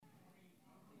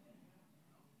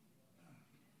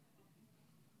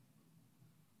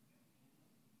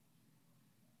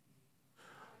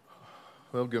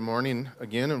Well, good morning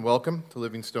again and welcome to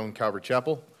Livingstone Calvary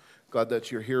Chapel. Glad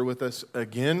that you're here with us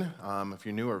again. If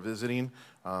you're new or visiting,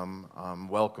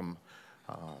 welcome.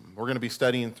 We're going to be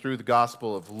studying through the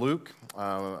Gospel of Luke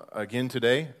again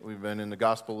today. We've been in the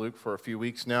Gospel of Luke for a few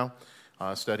weeks now,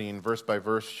 studying verse by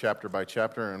verse, chapter by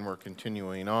chapter, and we're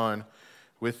continuing on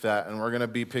with that. And we're going to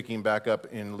be picking back up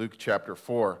in Luke chapter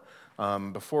 4.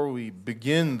 Before we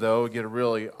begin, though, we get a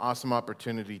really awesome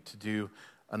opportunity to do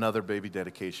another baby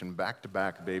dedication,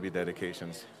 back-to-back baby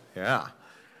dedications. Yeah.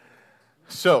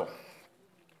 So,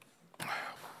 I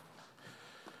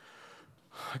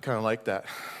kind of like that.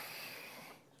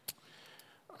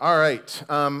 All right.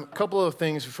 A couple of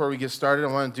things before we get started.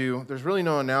 There's really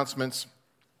no announcements.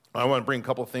 I want to bring a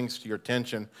couple of things to your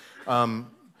attention.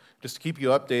 Just to keep you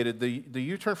updated, the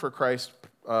U-Turn for Christ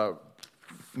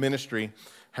ministry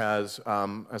has,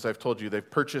 as I've told you,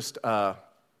 they've purchased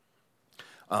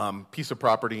piece of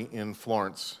property in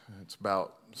Florence. It's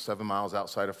about 7 miles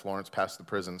outside of Florence, past the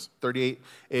prisons.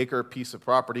 38-acre piece of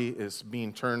property is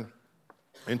being turned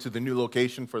into the new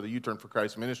location for the U-Turn for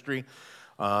Christ ministry.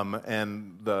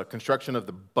 And the construction of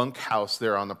the bunkhouse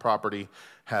there on the property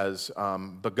has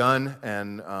begun,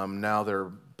 and now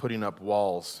they're putting up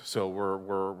walls. So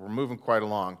we're moving quite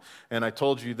along. And I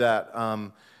told you that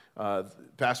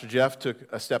Pastor Jeff took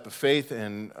a step of faith,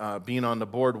 and being on the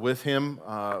board with him,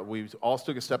 we all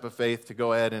took a step of faith to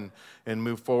go ahead and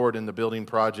move forward in the building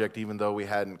project, even though we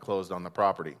hadn't closed on the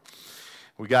property.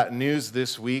 We got news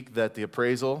this week that the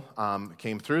appraisal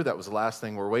came through. That was the last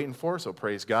thing we're waiting for, so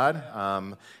praise God.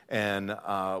 And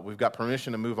we've got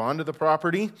permission to move on to the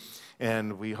property,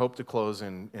 and we hope to close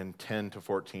in 10 to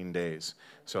 14 days.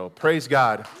 So praise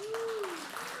God.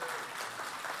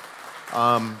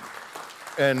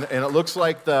 And it looks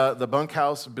like the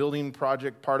bunkhouse building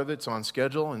project, part of it's on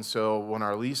schedule. And so when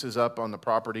our lease is up on the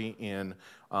property in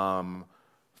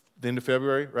the end of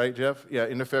February, right, Jeff? Yeah,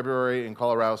 end of February in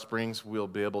Colorado Springs, we'll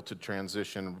be able to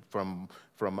transition from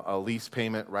a lease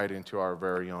payment right into our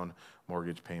very own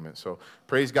mortgage payment. So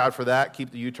praise God for that.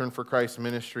 Keep the U-Turn for Christ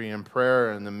ministry in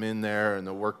prayer and the men there and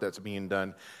the work that's being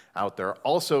done out there.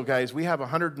 Also, guys, we have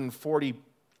 140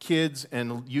 kids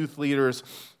and youth leaders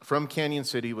from Canyon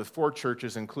City with 4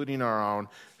 churches, including our own,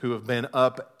 who have been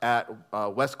up at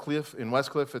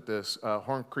Westcliff at this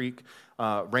Horn Creek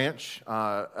Ranch,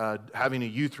 having a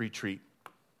youth retreat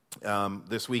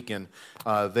this weekend.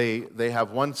 They have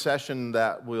one session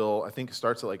that I think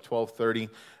starts at like 12:30,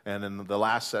 and then the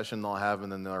last session they'll have,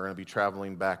 and then they're going to be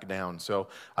traveling back down. So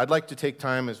I'd like to take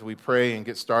time as we pray and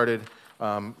get started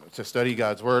to study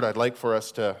God's Word. I'd like for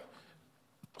us to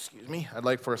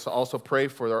also pray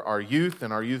for our youth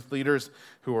and our youth leaders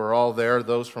who are all there,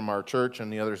 those from our church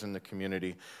and the others in the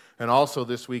community. And also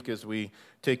this week, as we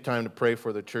take time to pray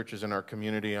for the churches in our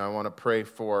community, I want to pray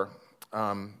for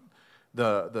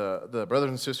the brothers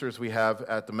and sisters we have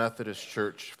at the Methodist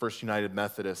Church, First United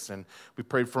Methodist. And we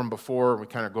prayed for them before. We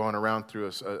kind of going around through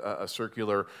a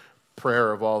circular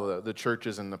prayer of all the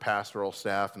churches and the pastoral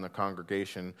staff and the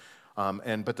congregation.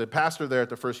 But the pastor there at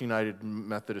the First United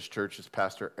Methodist Church is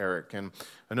Pastor Eric. And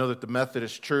I know that the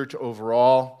Methodist Church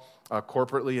overall,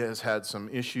 corporately, has had some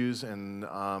issues and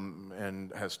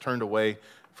has turned away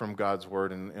from God's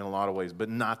Word in a lot of ways, but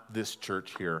not this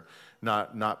church here,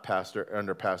 not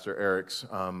under Pastor Eric's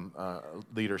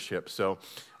leadership. So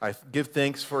I give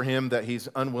thanks for him that he's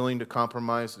unwilling to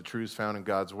compromise the truths found in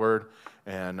God's Word,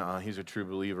 and he's a true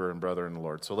believer and brother in the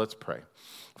Lord. So let's pray.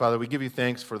 Father, we give you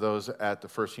thanks for those at the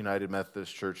First United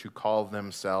Methodist Church who call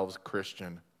themselves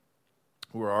Christian,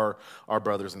 who are our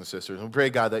brothers and sisters. And we pray,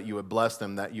 God, that you would bless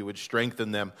them, that you would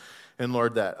strengthen them. And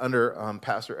Lord, that under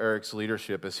Pastor Eric's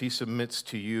leadership, as he submits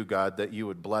to you, God, that you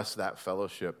would bless that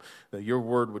fellowship, that your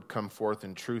word would come forth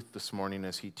in truth this morning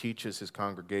as he teaches his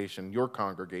congregation, your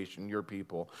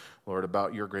people, Lord,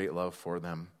 about your great love for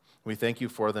them. We thank you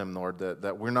for them, Lord,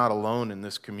 that we're not alone in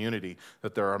this community,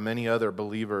 that there are many other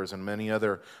believers and many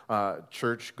other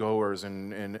church goers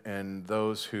and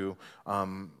those who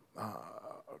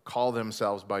call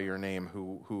themselves by your name,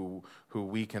 who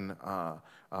we can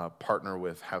partner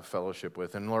with, have fellowship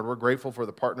with. And Lord, we're grateful for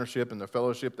the partnership and the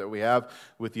fellowship that we have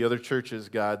with the other churches,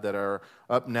 God, that are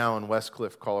up now in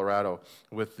Westcliff, Colorado,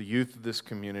 with the youth of this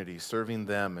community, serving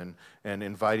them and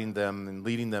inviting them and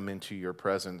leading them into your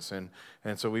presence. And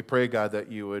so we pray, God, that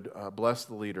you would bless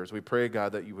the leaders. We pray,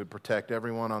 God, that you would protect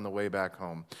everyone on the way back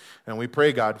home. And we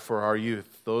pray, God, for our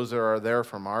youth, those that are there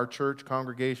from our church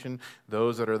congregation,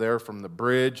 those that are there from the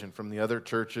Bridge and from the other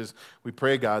churches. We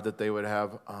pray, God, that they would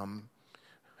have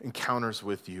encounters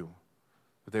with you,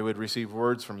 that they would receive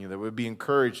words from you, that would be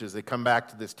encouraged as they come back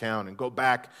to this town and go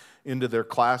back into their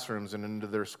classrooms and into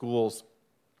their schools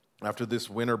after this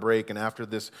winter break and after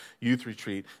this youth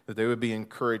retreat, that they would be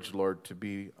encouraged, Lord, to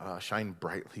be shine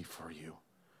brightly for you.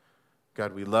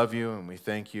 God, we love you and we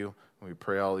thank you, and we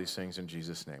pray all these things in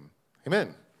Jesus' name.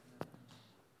 Amen.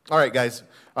 All right, guys,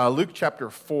 Luke chapter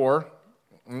 4,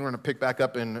 we're going to pick back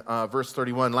up in verse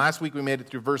 31. Last week we made it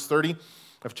through verse 30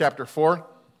 of chapter 4,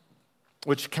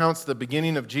 which counts the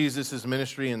beginning of Jesus'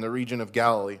 ministry in the region of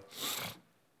Galilee,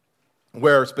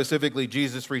 where specifically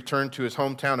Jesus returned to his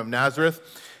hometown of Nazareth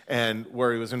and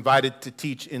where he was invited to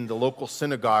teach in the local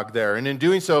synagogue there. And in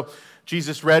doing so,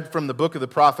 Jesus read from the book of the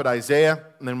prophet Isaiah,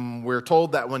 and then we're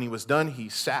told that when he was done, he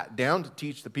sat down to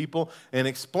teach the people and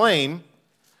explain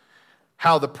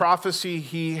how the prophecy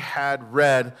he had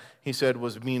read, he said,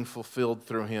 was being fulfilled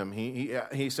through him.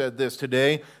 He said this,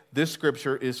 today, this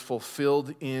scripture is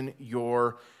fulfilled in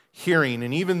your hearing.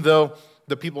 And even though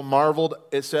the people marveled,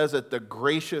 it says, at the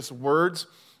gracious words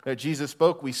that Jesus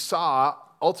spoke, we saw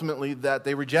ultimately that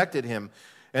they rejected him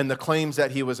and the claims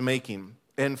that he was making.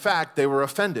 In fact, they were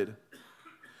offended.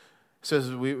 It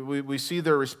says we see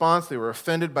their response. They were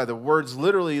offended by the words.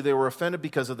 Literally, they were offended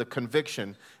because of the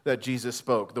conviction that Jesus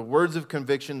spoke. The words of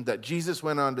conviction that Jesus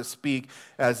went on to speak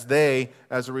as they,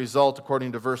 as a result,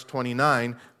 according to verse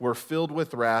 29, were filled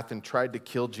with wrath and tried to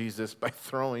kill Jesus by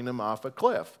throwing him off a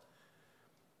cliff.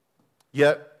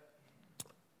 Yet,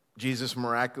 Jesus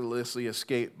miraculously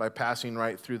escaped by passing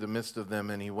right through the midst of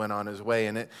them, and he went on his way.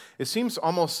 And it seems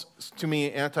almost, to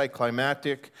me,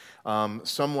 anticlimactic,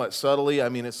 somewhat subtly. I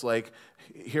mean, it's like,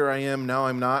 here I am, now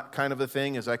I'm not kind of a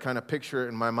thing, as I kind of picture it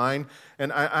in my mind.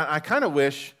 And I kind of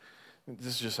wish,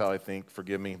 this is just how I think,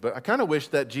 forgive me, but I kind of wish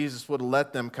that Jesus would have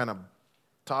let them kind of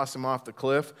toss him off the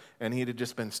cliff, and he'd have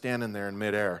just been standing there in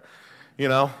midair. You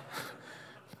know?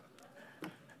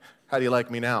 How do you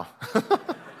like me now?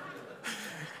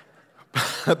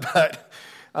 But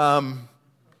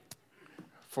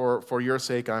for your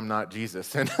sake, I'm not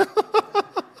Jesus. And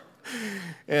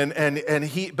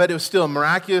but it was still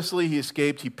miraculously he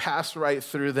escaped. He passed right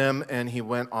through them, and he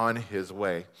went on his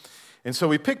way. And so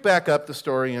we pick back up the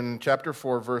story in chapter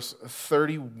 4, verse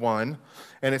 31,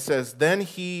 and it says,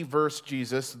 verse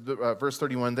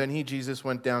 31, then he, Jesus,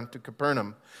 went down to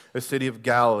Capernaum, a city of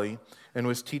Galilee, and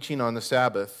was teaching on the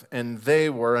Sabbath. And they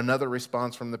were, another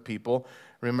response from the people.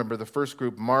 Remember, the first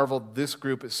group marveled. This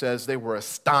group, it says, they were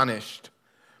astonished.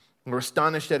 They were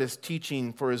astonished at his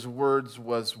teaching, for his words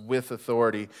was with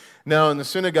authority. Now, in the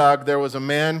synagogue, there was a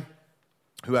man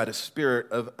who had a spirit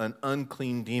of an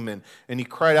unclean demon, and he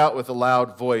cried out with a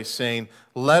loud voice, saying,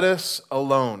 let us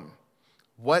alone.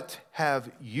 What have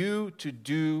we to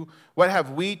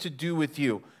do with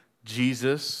you,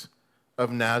 Jesus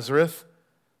of Nazareth?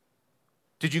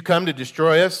 Did you come to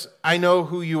destroy us? I know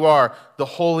who you are, the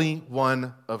Holy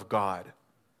One of God.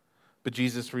 But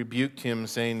Jesus rebuked him,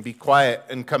 saying, be quiet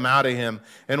and come out of him.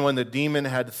 And when the demon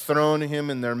had thrown him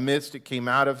in their midst, it came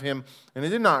out of him, and it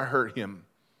did not hurt him.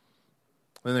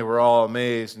 Then they were all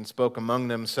amazed and spoke among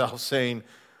themselves, saying,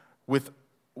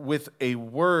 with a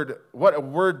word, what a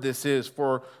word this is,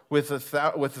 for with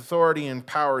authority and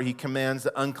power he commands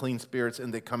the unclean spirits,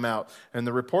 and they come out. And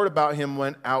the report about him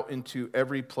went out into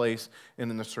every place and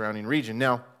in the surrounding region.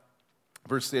 Now,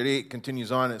 verse 38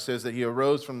 continues on. It says that he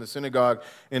arose from the synagogue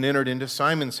and entered into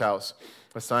Simon's house.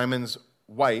 Simon's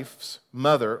wife's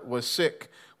mother was sick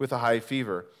with a high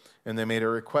fever, and they made a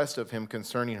request of him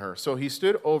concerning her. So he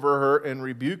stood over her and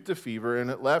rebuked the fever, and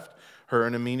it left her,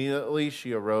 and immediately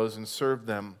she arose and served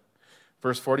them.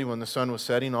 Verse 40, when the sun was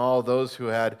setting, all those who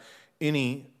had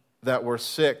any that were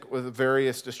sick with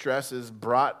various distresses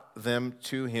brought them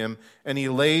to him, and he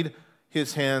laid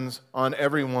his hands on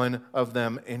every one of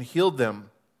them and healed them.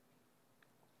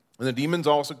 And the demons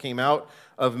also came out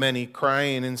of many,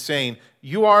 crying and saying,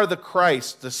 you are the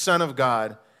Christ, the Son of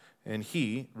God. And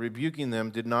he, rebuking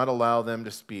them, did not allow them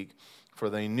to speak, for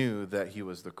they knew that he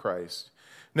was the Christ.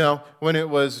 Now, when it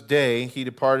was day, he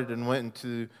departed and went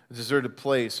into a deserted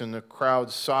place, and the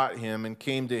crowd sought him and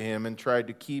came to him and tried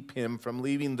to keep him from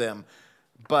leaving them.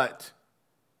 But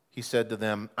he said to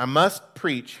them, I must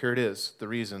preach, here it is, the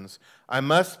reasons, I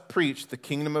must preach the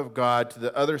kingdom of God to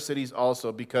the other cities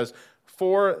also, because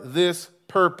for this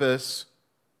purpose,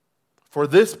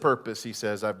 he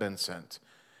says, I've been sent.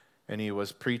 And he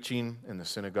was preaching in the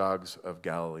synagogues of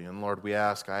Galilee. And Lord,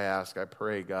 I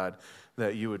pray, God,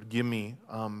 that you would give me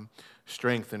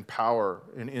strength and power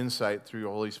and insight through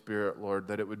your Holy Spirit, Lord,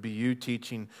 that it would be you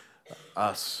teaching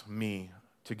us, me,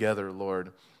 together,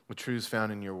 Lord, the truths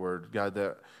found in your word. God,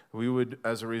 that we would,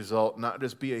 as a result, not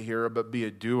just be a hearer, but be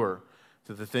a doer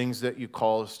to the things that you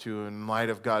call us to, in light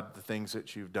of, God, the things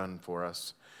that you've done for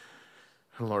us.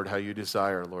 And Lord, how you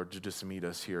desire, Lord, to just meet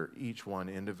us here, each one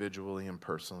individually and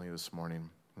personally this morning.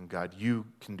 And God, you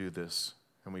can do this.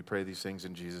 And we pray these things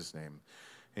in Jesus' name.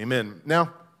 Amen.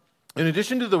 Now, in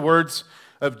addition to the words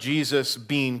of Jesus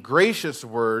being gracious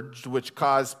words, which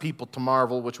caused people to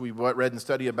marvel, which we read and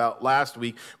studied about last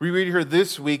week, we read here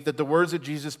this week that the words that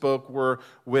Jesus spoke were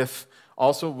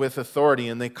also with authority,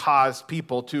 and they caused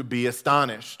people to be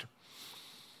astonished.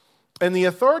 And the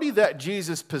authority that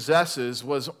Jesus possesses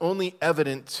was not only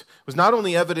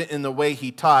evident in the way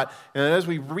he taught, and as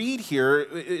we read here,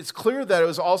 it's clear that it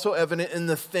was also evident in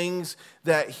the things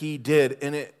that he did.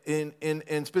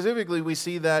 And specifically, we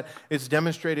see that it's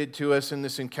demonstrated to us in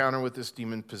this encounter with this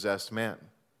demon-possessed man.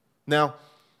 Now,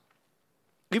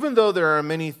 even though there are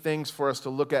many things for us to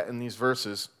look at in these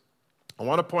verses, I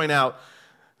want to point out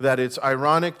that it's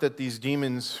ironic that these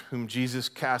demons whom Jesus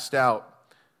cast out,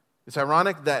 it's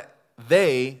ironic that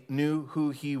they knew who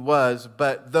he was,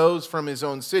 but those from his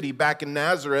own city back in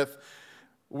Nazareth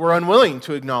were unwilling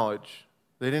to acknowledge.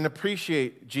 They didn't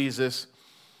appreciate Jesus,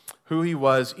 who he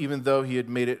was, even though he had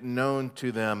made it known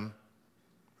to them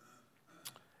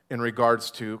in regards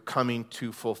to coming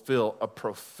to fulfill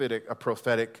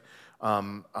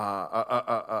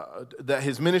that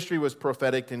his ministry was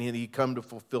prophetic and he'd come to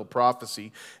fulfill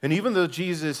prophecy. And even though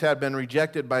Jesus had been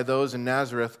rejected by those in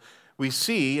Nazareth, we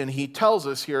see, and he tells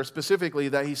us here specifically,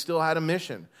 that he still had a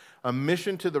mission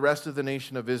to the rest of the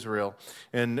nation of Israel.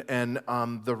 And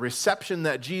the reception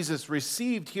that Jesus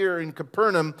received here in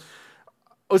Capernaum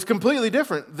was completely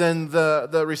different than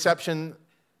the reception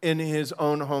in his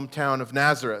own hometown of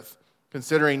Nazareth.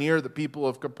 Considering here the people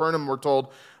of Capernaum were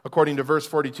told, according to verse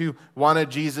 42, wanted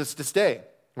Jesus to stay,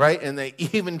 right? And they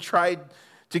even tried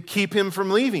to keep him from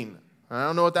leaving. I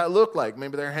don't know what that looked like.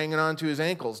 Maybe they're hanging on to his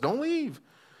ankles. Don't leave.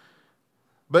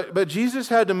 But Jesus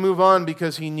had to move on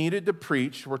because he needed to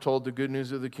preach, we're told, the good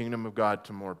news of the kingdom of God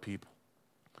to more people.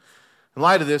 In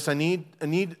light of this, I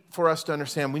need for us to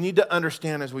understand, we need to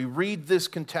understand as we read this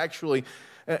contextually,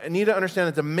 I need to understand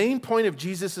that the main point of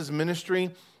Jesus'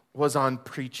 ministry was on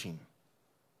preaching.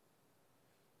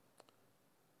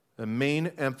 The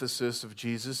main emphasis of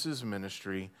Jesus'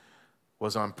 ministry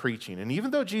was on preaching. And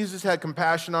even though Jesus had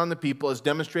compassion on the people, as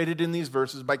demonstrated in these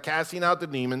verses, by casting out the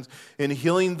demons and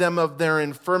healing them of their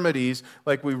infirmities,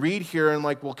 like we read here and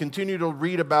like we'll continue to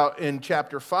read about in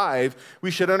chapter 5, we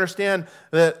should understand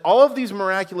that all of these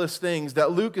miraculous things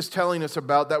that Luke is telling us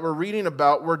about, that we're reading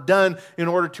about, were done in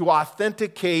order to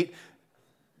authenticate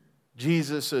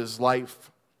Jesus' life.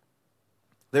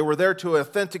 They were there to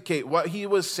authenticate what he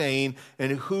was saying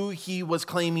and who he was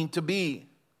claiming to be.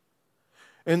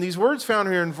 And these words found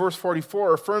here in verse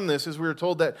 44 affirm this, as we were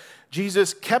told that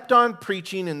Jesus kept on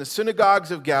preaching in the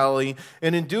synagogues of Galilee,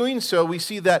 and in doing so, we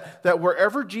see that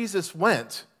wherever Jesus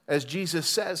went, as Jesus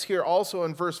says here also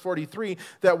in verse 43,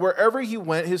 that wherever he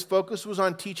went, his focus was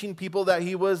on teaching people that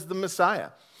he was the Messiah,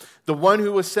 the one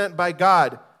who was sent by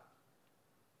God,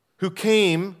 who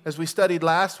came, as we studied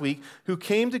last week, who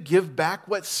came to give back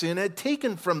what sin had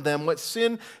taken from them, what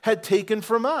sin had taken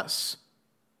from us,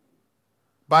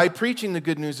 by preaching the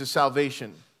good news of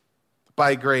salvation,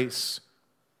 by grace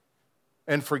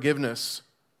and forgiveness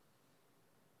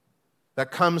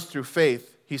that comes through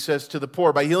faith, he says, to the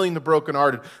poor, by healing the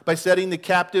brokenhearted, by setting the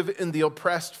captive and the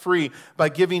oppressed free, by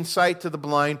giving sight to the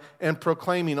blind, and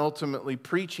proclaiming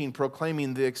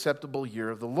the acceptable year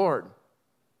of the Lord.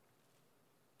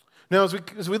 Now,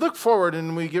 as we look forward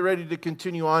and we get ready to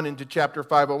continue on into chapter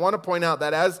 5, I want to point out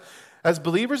that as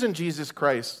believers in Jesus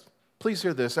Christ, please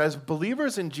hear this, as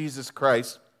believers in Jesus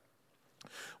Christ,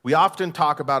 we often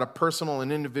talk about a personal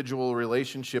and individual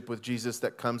relationship with Jesus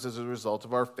that comes as a result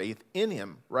of our faith in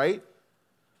him, right?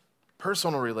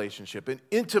 Personal relationship, an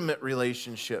intimate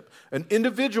relationship, an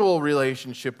individual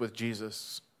relationship with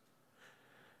Jesus.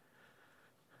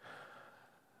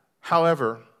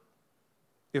 However,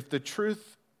 if the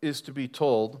truth is to be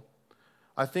told,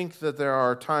 I think that there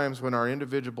are times when our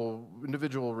individual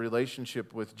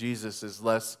relationship with Jesus is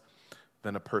less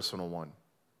than a personal one.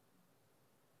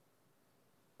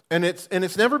 And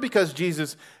it's never because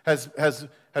Jesus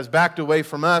has backed away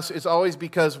from us. It's always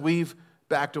because we've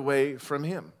backed away from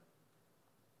him.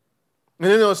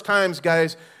 And in those times,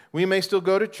 guys, we may still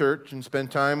go to church and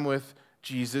spend time with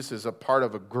Jesus as a part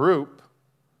of a group,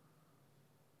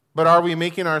 but are we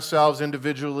making ourselves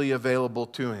individually available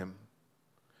to him?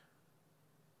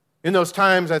 In those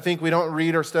times, I think we don't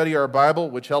read or study our Bible,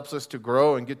 which helps us to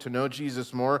grow and get to know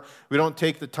Jesus more. We don't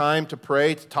take the time to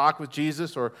pray, to talk with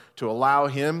Jesus, or to allow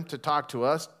him to talk to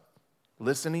us,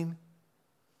 listening.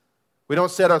 We don't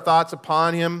set our thoughts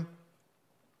upon him,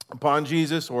 upon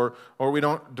Jesus, or we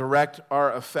don't direct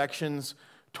our affections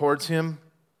towards him.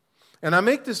 And I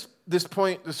make this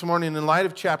point this morning in light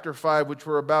of chapter 5, which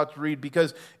we're about to read,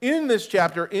 because in this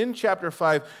chapter, in chapter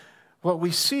 5, what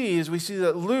we see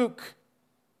that Luke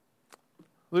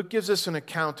gives us an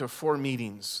account of 4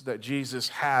 meetings that Jesus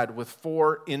had with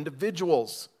 4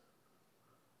 individuals.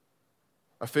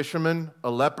 A fisherman, a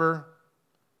leper,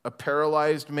 a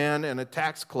paralyzed man, and a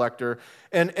tax collector.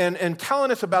 And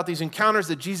telling us about these encounters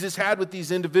that Jesus had with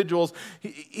these individuals,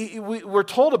 we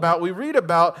read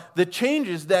about the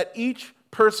changes that each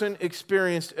person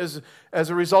experienced as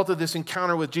a result of this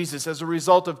encounter with Jesus, as a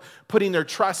result of putting their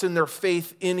trust and their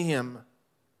faith in him.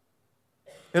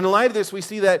 In light of this, we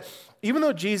see that even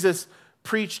though Jesus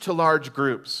preached to large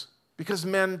groups, because,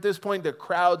 man, at this point, the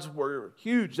crowds were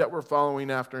huge that were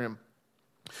following after him.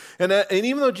 And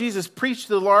even though Jesus preached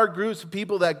to the large groups of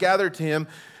people that gathered to him,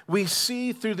 we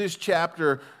see through this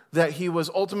chapter that he was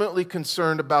ultimately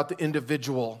concerned about the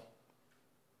individual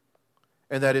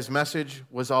and that his message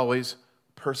was always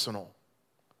personal.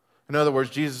 In other words,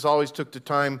 Jesus always took the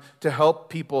time to help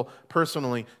people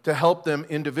personally, to help them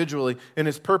individually. And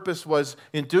his purpose was,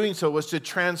 in doing so, was to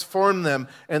transform them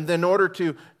and in order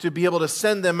to be able to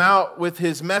send them out with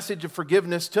his message of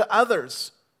forgiveness to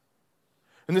others.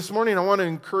 And this morning, I want to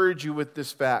encourage you with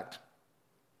this fact.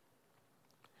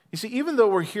 You see, even though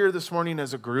we're here this morning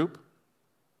as a group,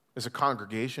 as a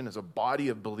congregation, as a body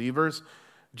of believers,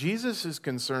 Jesus is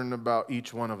concerned about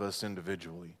each one of us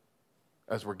individually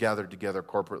as we're gathered together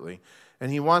corporately.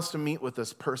 And he wants to meet with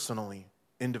us personally,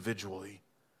 individually.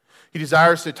 He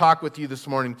desires to talk with you this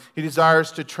morning. He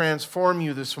desires to transform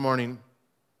you this morning.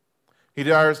 He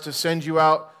desires to send you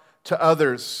out to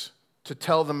others to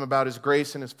tell them about his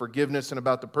grace and his forgiveness and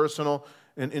about the personal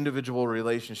and individual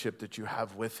relationship that you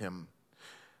have with him.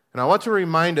 And I want to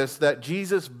remind us that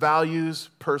Jesus values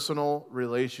personal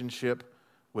relationship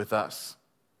with us.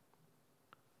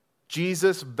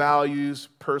 Jesus values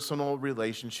personal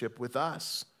relationship with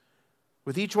us,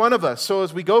 with each one of us. So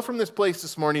as we go from this place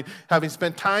this morning, having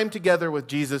spent time together with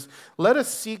Jesus, let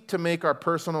us seek to make our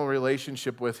personal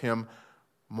relationship with him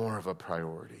more of a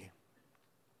priority.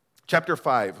 Chapter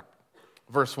 5,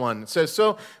 verse 1, it says,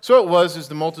 So it was as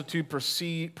the multitude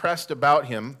pressed about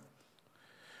him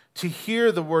to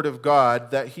hear the word of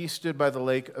God that he stood by the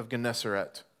lake of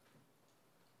Gennesaret.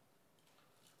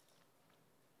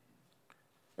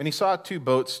 And he saw 2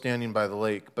 boats standing by the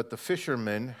lake, but the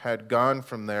fishermen had gone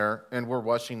from there and were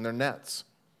washing their nets.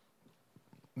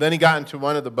 Then he got into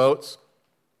one of the boats,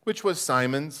 which was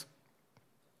Simon's,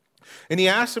 and he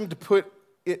asked him to put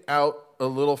it out a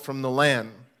little from the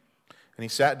land. And he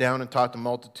sat down and taught the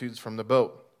multitudes from the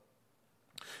boat.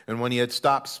 And when he had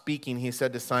stopped speaking, he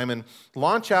said to Simon,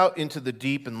 "Launch out into the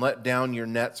deep and let down your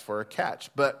nets for a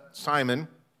catch." But Simon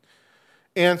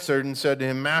answered and said to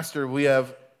him, "Master, we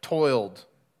have toiled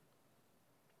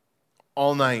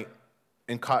all night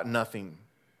and caught nothing.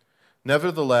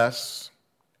 Nevertheless,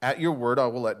 at your word, I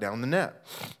will let down the net."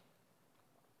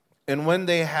 And when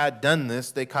they had done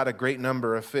this, they caught a great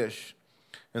number of fish,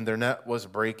 and their net was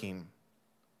breaking.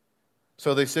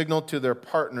 So they signaled to their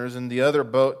partners in the other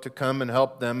boat to come and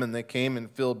help them, and they came and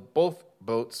filled both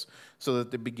boats so that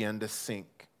they began to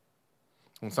sink.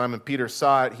 When Simon Peter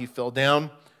saw it, he fell down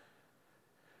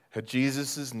at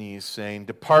Jesus' knees, saying,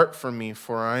 "Depart from me,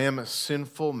 for I am a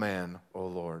sinful man, O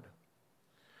Lord."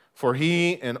 For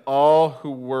he and all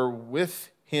who were with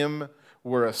him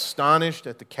were astonished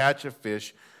at the catch of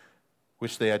fish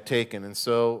which they had taken. And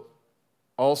so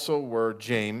also were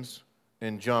James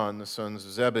and John, the sons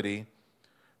of Zebedee,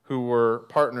 who were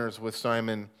partners with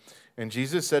Simon. And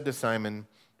Jesus said to Simon,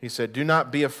 he said, "Do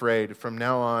not be afraid. From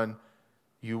now on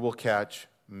you will catch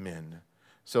men."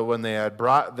 So when they had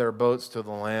brought their boats to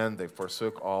the land, they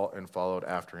forsook all and followed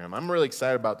after him. I'm really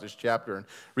excited about this chapter and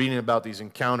reading about these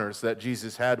encounters that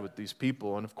Jesus had with these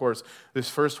people. And of course, this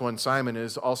first one, Simon,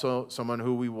 is also someone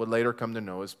who we would later come to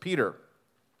know as Peter.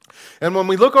 And when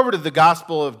we look over to the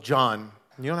Gospel of John,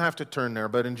 you don't have to turn there,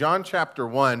 but in John chapter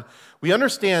 1, we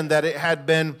understand that it had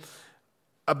been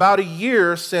about a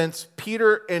year since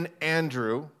Peter and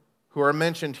Andrew, who are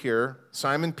mentioned here,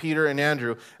 Simon, Peter, and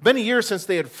Andrew, been a year since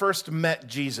they had first met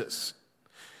Jesus.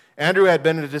 Andrew had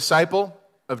been a disciple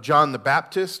of John the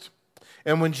Baptist,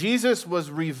 and when Jesus was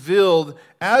revealed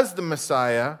as the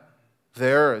Messiah,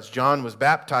 there, as John was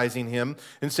baptizing him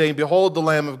and saying, "Behold the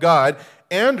Lamb of God,"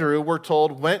 Andrew, we're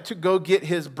told, went to go get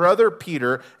his brother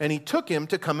Peter, and he took him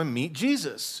to come and meet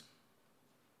Jesus.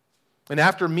 And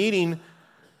after meeting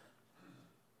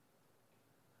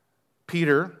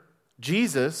Peter,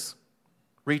 Jesus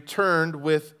returned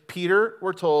with Peter,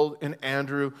 we're told, and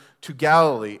Andrew to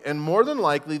Galilee. And more than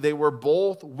likely, they were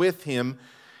both with him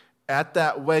at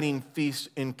that wedding feast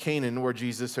in Canaan where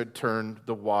Jesus had turned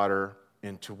the water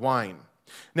into wine.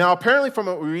 Now, apparently from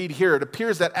what we read here, it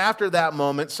appears that after that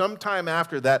moment, sometime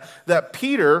after that, that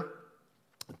Peter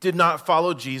did not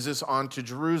follow Jesus on to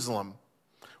Jerusalem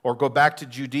or go back to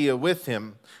Judea with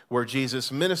him, where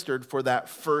Jesus ministered for that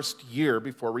first year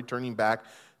before returning back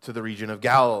to the region of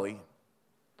Galilee.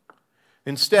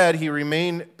 Instead, he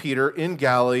remained, Peter, in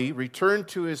Galilee, returned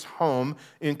to his home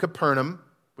in Capernaum,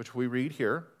 which we read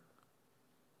here,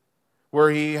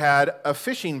 where he had a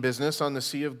fishing business on the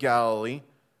Sea of Galilee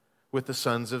with the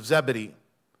sons of Zebedee,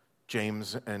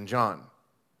 James and John.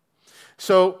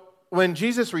 So when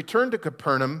Jesus returned to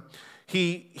Capernaum,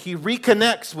 he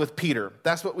reconnects with Peter.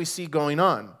 That's what we see going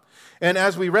on. And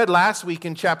as we read last week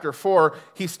in chapter 4,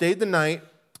 he stayed the night,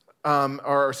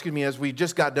 as we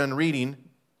just got done reading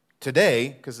today,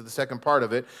 because of the second part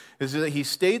of it, is that he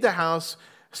stayed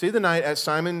the night at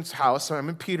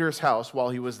Simon Peter's house while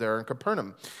he was there in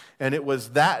Capernaum. And it was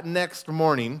that next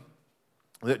morning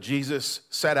that Jesus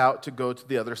set out to go to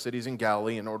the other cities in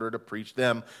Galilee in order to preach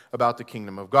them about the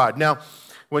kingdom of God. Now,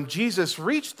 when Jesus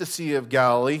reached the Sea of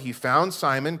Galilee, he found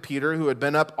Simon Peter, who had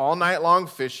been up all night long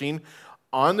fishing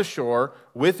on the shore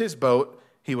with his boat.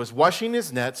 He was washing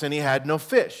his nets, and he had no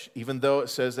fish, even though it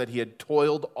says that he had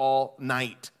toiled all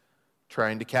night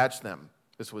trying to catch them.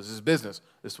 This was his business.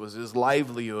 This was his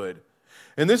livelihood.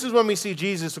 And this is when we see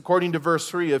Jesus, according to verse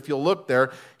 3, if you'll look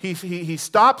there, he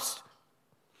stops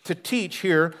to teach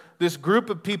here this group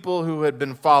of people who had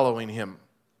been following him.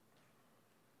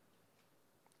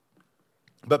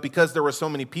 But because there were so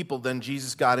many people, then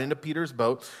Jesus got into Peter's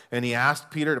boat, and he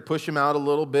asked Peter to push him out a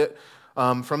little bit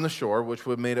from the shore, which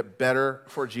would have made it better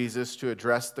for Jesus to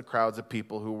address the crowds of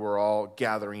people who were all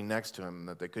gathering next to him,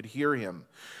 that they could hear him.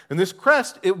 And this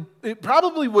crest, it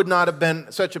probably would not have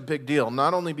been such a big deal,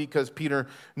 not only because Peter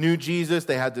knew Jesus,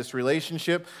 they had this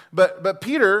relationship, but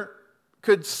Peter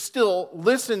could still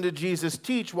listen to Jesus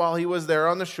teach while he was there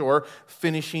on the shore,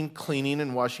 finishing cleaning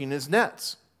and washing his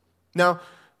nets. Now,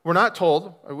 we're not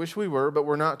told, I wish we were, but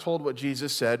we're not told what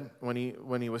Jesus said when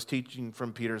he was teaching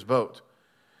from Peter's boat.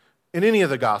 In any of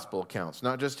the gospel accounts,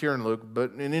 not just here in Luke,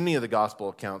 but in any of the gospel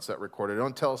accounts that recorded,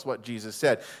 don't tell us what Jesus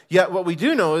said. Yet what we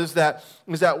do know is that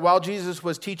while Jesus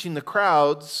was teaching the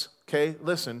crowds, okay,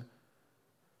 listen,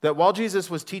 that while Jesus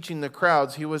was teaching the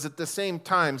crowds, he was at the same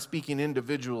time speaking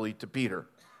individually to Peter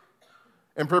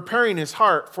and preparing his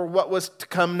heart for what was to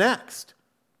come next.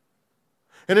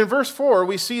 And in verse 4,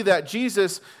 we see that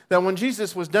when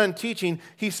Jesus was done teaching,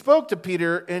 he spoke to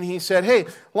Peter and he said, hey,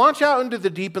 launch out into the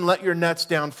deep and let your nets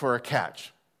down for a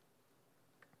catch.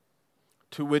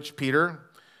 To which Peter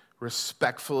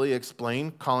respectfully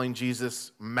explained, calling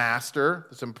Jesus master,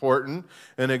 it's important,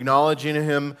 and acknowledging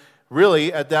him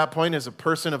really at that point as a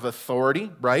person of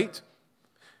authority, right?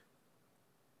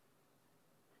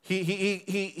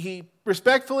 He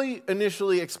respectfully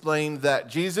initially explained that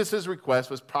Jesus' request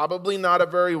was probably not a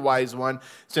very wise one,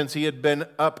 since he had been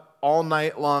up all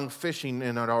night long fishing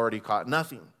and had already caught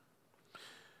nothing.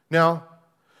 Now,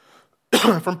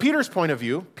 from Peter's point of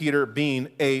view, Peter being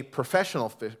a professional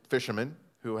fisherman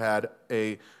who had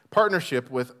a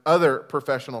partnership with other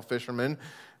professional fishermen,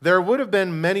 there would have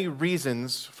been many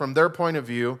reasons from their point of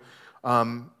view,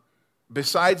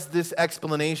 besides this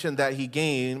explanation that he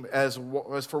gave as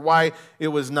for why it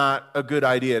was not a good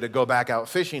idea to go back out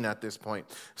fishing at this point,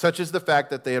 such as the fact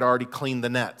that they had already cleaned the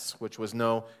nets, which was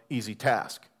no easy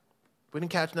task. We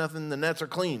didn't catch nothing, the nets are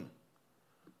clean,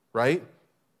 right?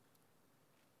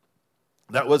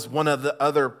 That was one of the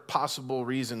other possible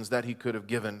reasons that he could have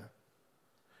given.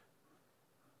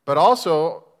 But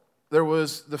also, there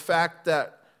was the fact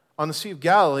that on the Sea of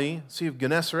Galilee, Sea of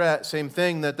Gennesaret, same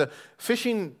thing, that the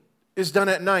fishing is done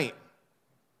at night.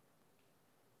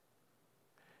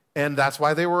 And that's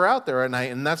why they were out there at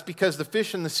night. And that's because the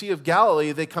fish in the Sea of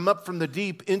Galilee, they come up from the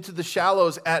deep into the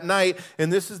shallows at night,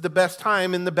 and this is the best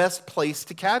time and the best place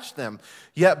to catch them.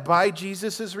 Yet by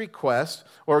his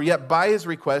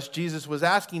request, Jesus was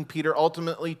asking Peter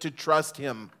ultimately to trust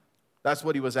him. That's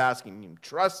what he was asking him.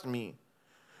 Trust me.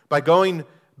 By going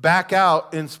back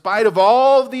out, in spite of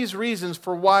all of these reasons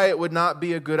for why it would not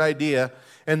be a good idea,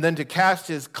 and then to cast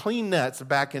his clean nets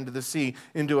back into the sea,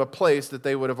 into a place that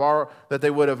they would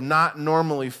have not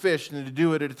normally fished, and to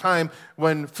do it at a time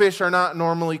when fish are not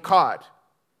normally caught.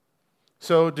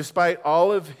 So despite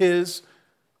all of his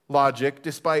logic,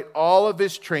 despite all of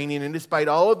his training, and despite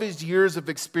all of his years of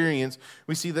experience,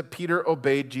 we see that Peter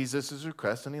obeyed Jesus'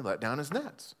 request and he let down his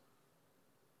nets.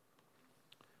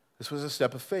 This was a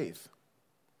step of faith.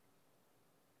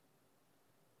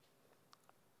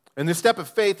 And this step of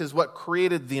faith is what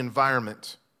created the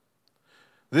environment.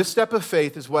 This step of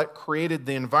faith is what created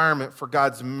the environment for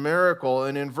God's miracle.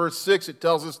 And in verse 6, it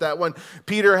tells us that when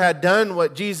Peter had done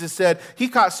what Jesus said, he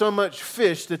caught so much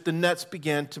fish that the nets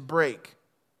began to break.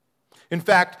 In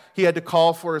fact, he had to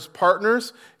call for his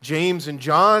partners, James and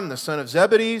John, the son of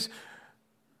Zebedee,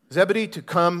 to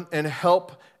come and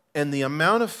help. And the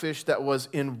amount of fish that was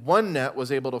in one net was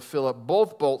able to fill up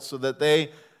both boats so that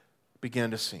they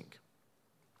began to sink.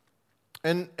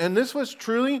 And this was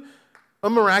truly a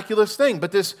miraculous thing.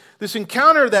 But this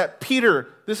encounter that Peter,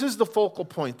 this is the focal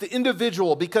point, the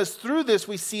individual, because through this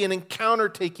we see an encounter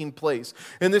taking place.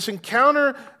 And this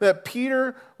encounter that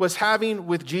Peter was having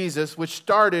with Jesus, which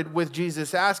started with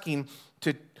Jesus asking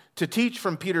to teach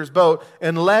from Peter's boat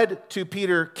and led to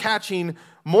Peter catching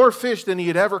more fish than he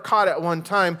had ever caught at one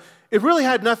time, it really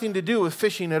had nothing to do with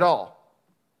fishing at all.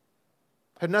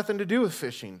 It had nothing to do with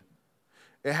fishing.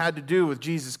 It had to do with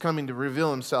Jesus coming to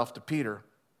reveal himself to Peter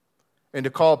and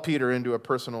to call Peter into a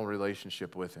personal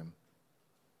relationship with him.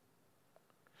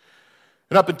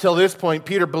 And up until this point,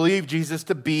 Peter believed Jesus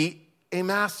to be a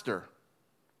master,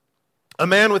 a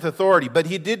man with authority, but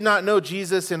he did not know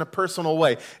Jesus in a personal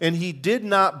way. And he did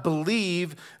not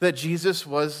believe that Jesus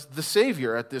was the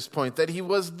Savior at this point, that he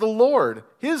was the Lord,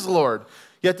 his Lord.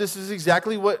 Yet this is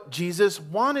exactly what Jesus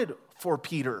wanted for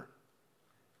Peter.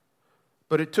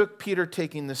 But it took Peter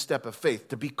taking the step of faith,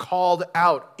 to be called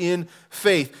out in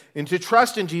faith, and to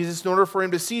trust in Jesus in order for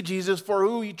him to see Jesus for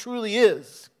who he truly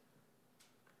is.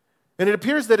 And it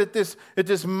appears that at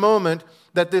this moment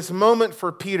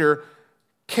for Peter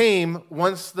came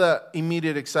once the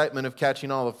immediate excitement of catching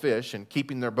all the fish and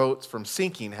keeping their boats from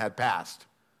sinking had passed.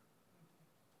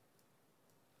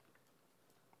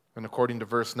 And according to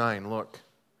verse 9, look.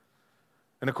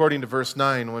 And according to verse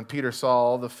 9, when Peter saw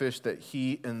all the fish that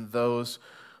he and those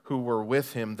who were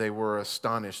with him, they were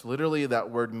astonished. Literally, that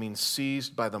word means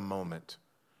seized by the moment.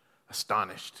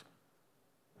 Astonished.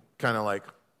 Kind of like,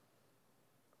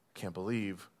 can't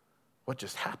believe what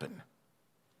just happened.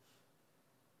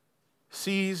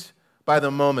 Seized by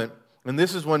the moment. And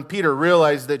this is when Peter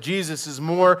realized that Jesus is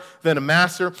more than a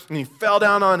master. And he fell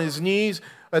down on his knees,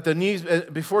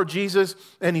 before Jesus,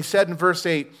 and he said in verse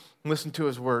 8, listen to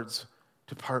his words,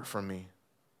 "Depart from me,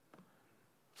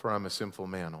 for I'm a sinful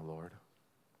man, O Lord."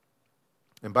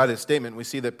 And by this statement, we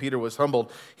see that Peter was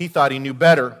humbled. He thought he knew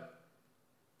better.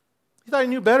 He thought he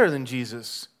knew better than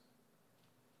Jesus,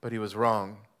 but he was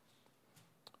wrong.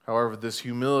 However, this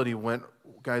humility went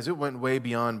way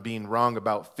beyond being wrong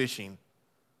about fishing,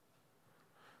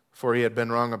 for he had been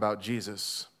wrong about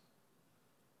Jesus.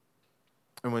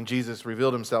 And when Jesus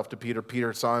revealed himself to Peter,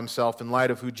 Peter saw himself in light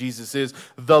of who Jesus is,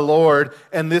 the Lord.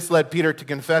 And this led Peter to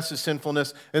confess his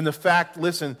sinfulness and the fact,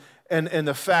 and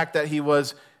the fact that he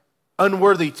was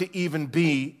unworthy to even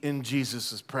be in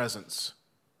Jesus' presence.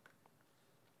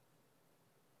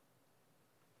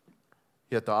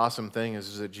 Yet the awesome thing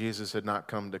is that Jesus had not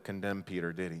come to condemn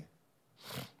Peter, did he?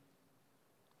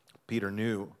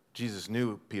 Jesus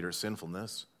knew Peter's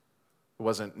sinfulness. It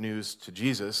wasn't news to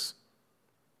Jesus.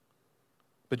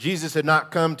 But Jesus had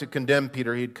not come to condemn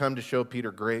Peter. He had come to show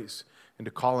Peter grace and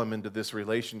to call him into this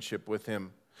relationship with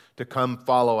him, to come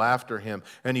follow after him.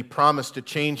 And he promised to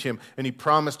change him, and he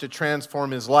promised to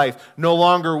transform his life. No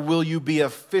longer will you be a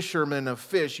fisherman of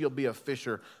fish, you'll be a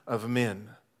fisher of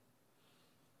men.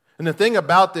 And the thing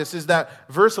about this is that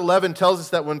verse 11 tells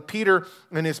us that when Peter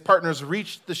and his partners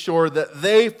reached the shore, that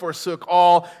they forsook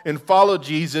all and followed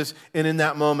Jesus, and in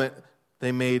that moment,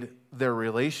 they made their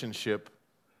relationship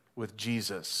with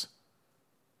Jesus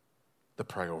the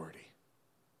priority.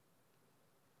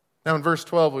 Now in verse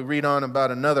 12, we read on about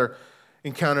another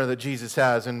encounter that Jesus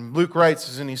has. And Luke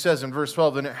writes, and he says in verse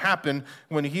 12, "And it happened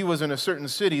when he was in a certain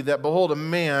city that, behold, a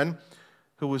man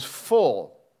who was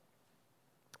full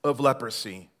of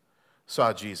leprosy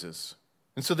saw Jesus."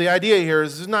 And so the idea here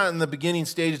is, this is not in the beginning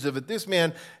stages of it. This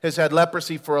man has had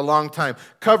leprosy for a long time,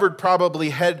 covered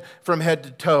probably from head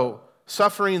to toe,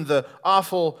 suffering the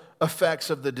awful effects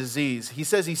of the disease. He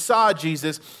says he saw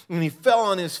Jesus, and he fell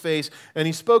on his face, and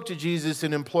he spoke to Jesus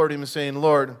and implored him, saying,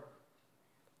 "Lord,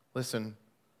 listen,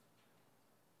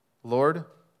 Lord,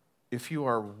 if you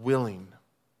are willing,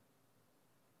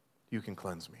 you can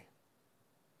cleanse me.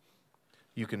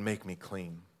 You can make me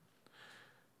clean."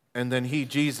 And then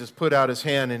Jesus, put out his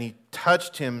hand, and he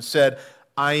touched him, said,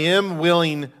 "I am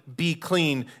willing, be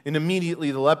clean." And immediately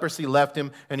the leprosy left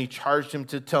him, and he charged him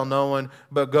to tell no one,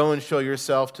 but go and show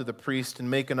yourself to the priest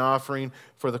and make an offering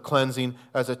for the cleansing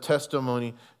as a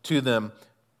testimony to them,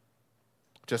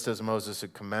 just as Moses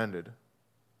had commanded.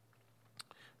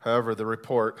 However, the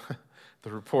report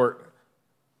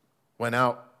went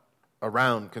out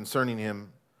around concerning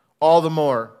him all the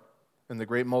more, and the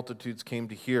great multitudes came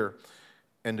to hear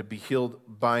and to be healed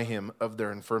by him of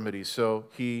their infirmities. So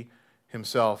he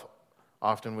himself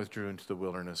often withdrew into the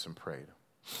wilderness and prayed.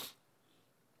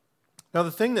 Now,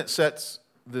 the thing that sets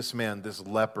this man, this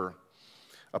leper,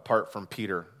 apart from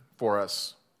Peter for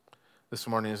us this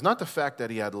morning is not the fact that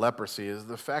he had leprosy, is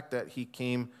the fact that he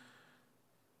came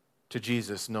to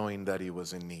Jesus knowing that he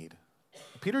was in need.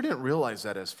 Peter didn't realize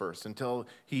that as first until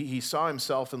he saw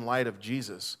himself in light of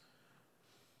Jesus.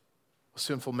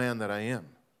 Sinful man that I am.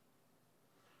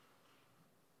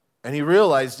 And he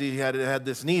realized he had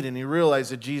this need, and he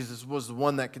realized that Jesus was the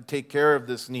one that could take care of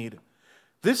this need.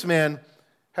 This man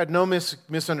had no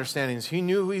misunderstandings. He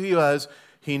knew who he was.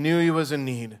 He knew he was in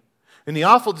need. And the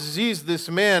awful disease this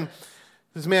man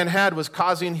had was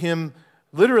causing him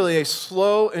literally a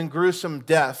slow and gruesome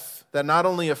death that not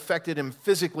only affected him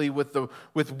physically with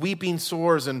weeping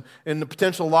sores and the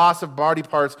potential loss of body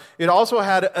parts, it also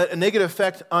had a negative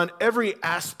effect on every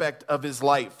aspect of his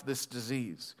life, this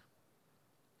disease.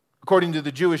 According to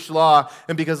the Jewish law,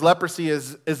 and because leprosy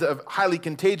is a highly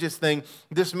contagious thing,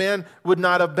 this man would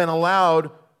not have been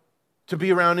allowed to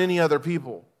be around any other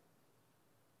people.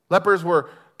 Lepers were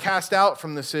cast out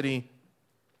from the city.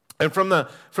 And from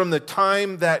the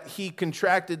time that he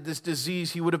contracted this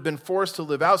disease, he would have been forced to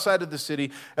live outside of the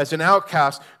city as an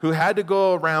outcast who had to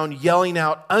go around yelling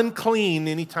out unclean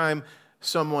anytime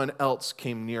someone else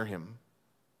came near him.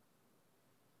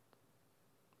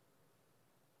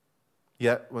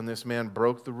 Yet when this man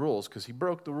broke the rules, because he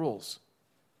broke the rules,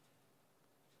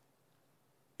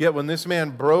 yet when this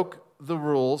man broke the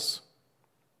rules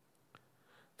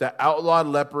that outlawed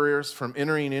lepers from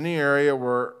entering any area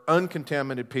where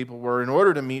uncontaminated people were in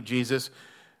order to meet Jesus,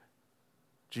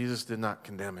 Jesus did not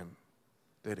condemn him,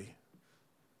 did he?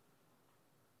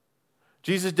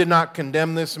 Jesus did not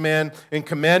condemn this man and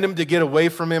command him to get away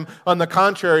from him. On the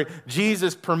contrary,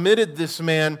 Jesus permitted this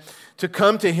man to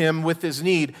come to him with his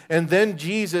need. And then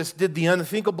Jesus did the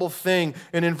unthinkable thing.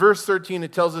 And in verse 13,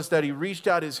 it tells us that he reached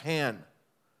out his hand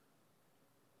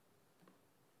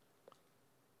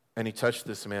and he touched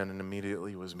this man and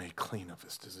immediately was made clean of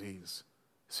his disease.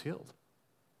 He's healed.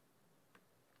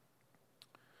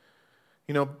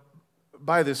 You know,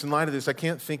 in light of this, I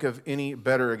can't think of any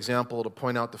better example to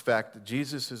point out the fact that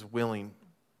Jesus is willing.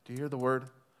 Do you hear the word?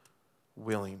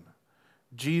 Willing.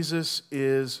 Jesus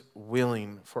is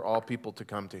willing for all people to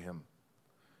come to him.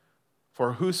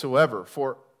 For whosoever,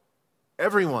 for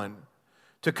everyone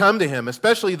to come to him,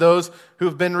 especially those who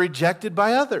have been rejected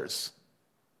by others.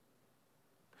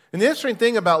 And the interesting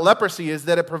thing about leprosy is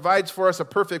that it provides for us a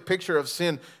perfect picture of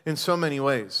sin in so many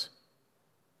ways.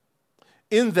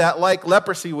 In that, like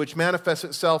leprosy, which manifests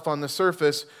itself on the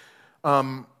surface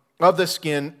of the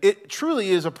skin, it truly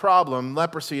is a problem.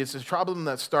 Leprosy is a problem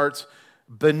that starts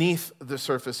beneath the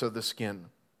surface of the skin.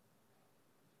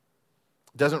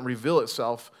 It doesn't reveal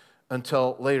itself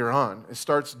until later on. It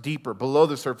starts deeper, below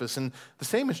the surface. And the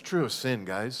same is true of sin,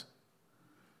 guys.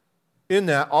 In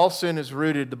that, all sin is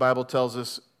rooted, the Bible tells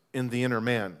us, in the inner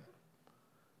man.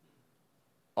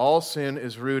 All sin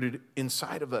is rooted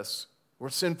inside of us. We're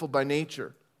sinful by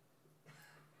nature.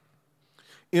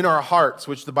 In our hearts,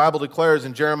 which the Bible declares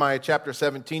in Jeremiah chapter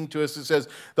 17 to us, it says,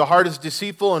 the heart is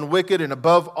deceitful and wicked and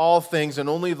above all things, and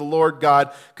only the Lord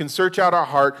God can search out our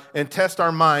heart and test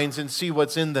our minds and see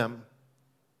what's in them.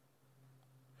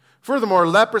 Furthermore,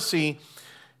 leprosy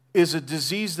is a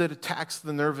disease that attacks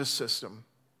the nervous system.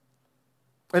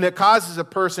 And it causes a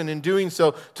person in doing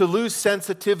so to lose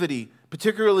sensitivity,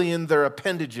 particularly in their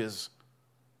appendages.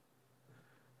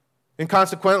 And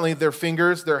consequently, their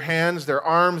fingers, their hands, their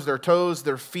arms, their toes,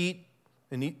 their feet,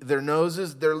 and their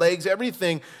noses, their legs,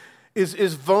 everything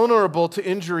is vulnerable to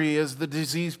injury as the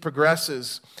disease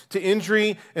progresses. To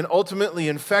injury and ultimately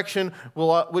infection,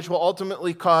 which will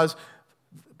ultimately cause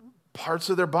parts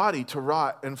of their body to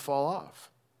rot and fall off.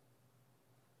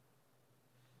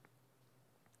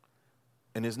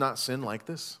 And is not sin like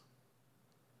this?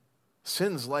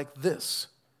 Sin's like this.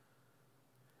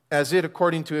 As it,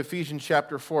 according to Ephesians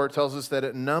chapter 4, it tells us that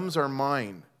it numbs our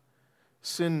mind.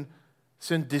 Sin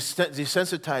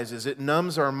desensitizes, it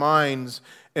numbs our minds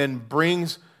and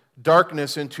brings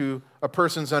darkness into a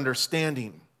person's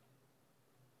understanding.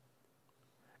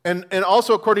 And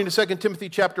also according to 2 Timothy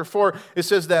chapter 4, it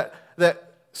says that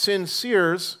sin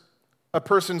sears a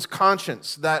person's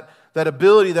conscience, that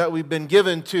ability that we've been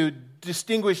given to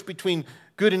distinguish between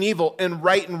good and evil and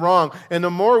right and wrong. And the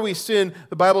more we sin,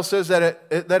 the Bible says that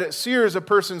it sears a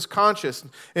person's conscience.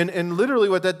 And literally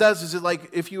what that does is like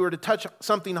if you were to touch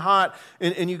something hot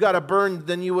and you got a burn,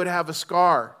 then you would have a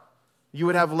scar. You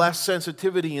would have less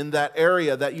sensitivity in that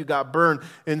area that you got burned.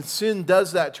 And sin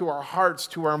does that to our hearts,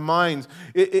 to our minds.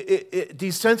 It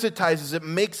desensitizes, it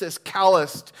makes us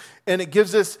calloused, and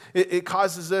it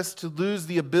causes us to lose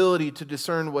the ability to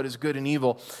discern what is good and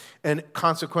evil. And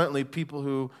consequently, people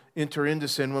who enter into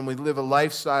sin, when we live a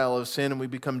lifestyle of sin and we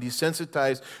become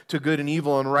desensitized to good and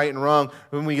evil and right and wrong,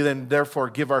 when we then therefore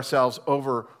give ourselves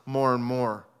over more and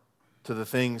more to the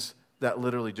things that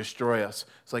literally destroy us.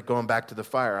 It's like going back to the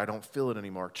fire. I don't feel it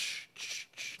anymore.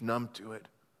 Numb to it.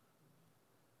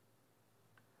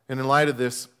 And in light of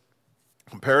this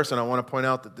comparison, I want to point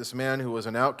out that this man who was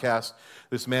an outcast,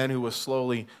 this man who was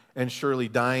slowly and surely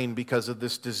dying because of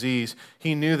this disease,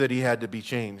 he knew that he had to be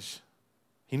changed.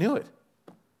 He knew it.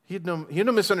 He had no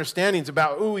misunderstandings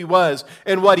about who he was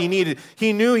and what he needed.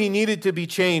 He knew he needed to be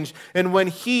changed. And when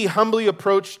he humbly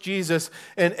approached Jesus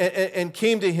and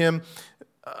came to him,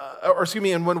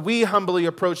 and when we humbly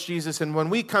approach Jesus and when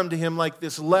we come to him like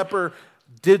this leper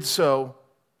did so,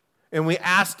 and we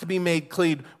ask to be made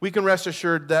clean, we can rest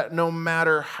assured that no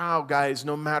matter how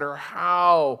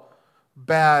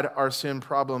bad our sin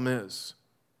problem is,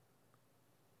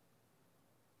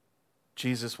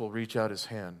 Jesus will reach out his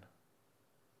hand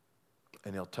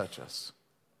and he'll touch us.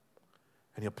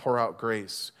 And he'll pour out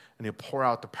grace, and he'll pour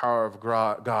out the power of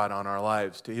God on our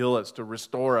lives to heal us, to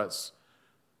restore us.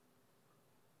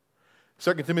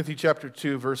 2 Timothy chapter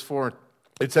 2, verse 4,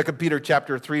 and 2 Peter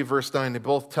chapter 3, verse 9, they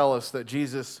both tell us that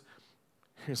Jesus,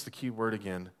 here's the key word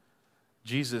again,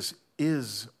 Jesus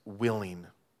is willing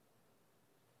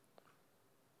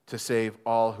to save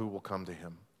all who will come to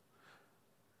him.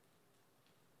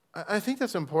 I think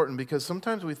that's important because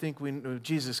sometimes we think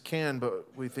Jesus can, but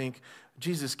we think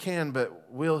Jesus can,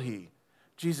 but will he?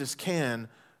 Jesus can,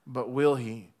 but will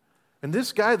he? And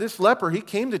this guy, this leper, he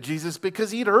came to Jesus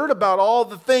because he'd heard about all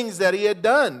the things that he had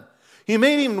done. He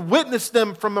may even witness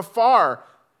them from afar.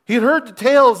 He'd heard the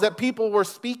tales that people were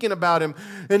speaking about him.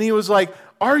 And he was like,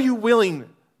 are you willing?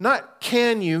 Not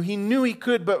can you. He knew he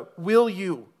could, but will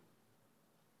you?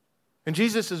 And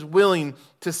Jesus is willing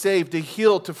to save, to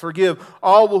heal, to forgive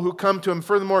all who come to him.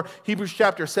 Furthermore, Hebrews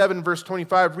chapter 7, verse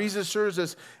 25,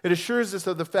 it assures us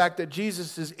of the fact that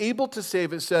Jesus is able to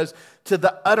save, it says, to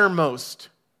the uttermost.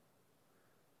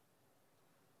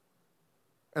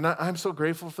 And I'm so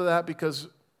grateful for that because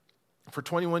for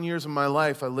 21 years of my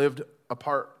life, I lived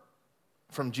apart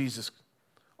from Jesus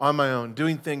on my own,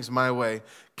 doing things my way,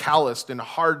 calloused and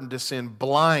hardened to sin,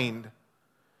 blind,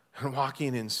 and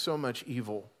walking in so much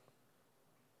evil.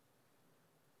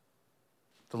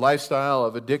 The lifestyle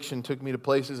of addiction took me to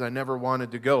places I never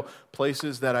wanted to go,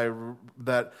 places that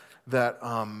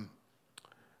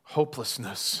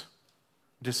hopelessness,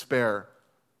 despair,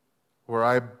 where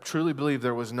I truly believe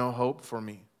there was no hope for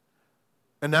me.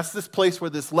 And that's this place where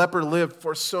this leper lived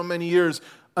for so many years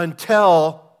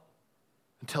until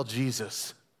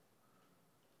Jesus.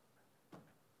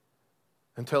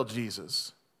 Until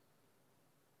Jesus.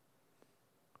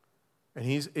 And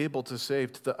he's able to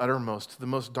save to the uttermost, to the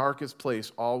most darkest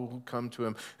place, all who come to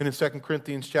him. And in 2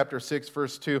 Corinthians chapter 6,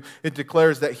 verse 2, it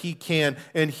declares that he can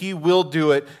and he will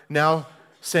do it, now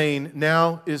saying,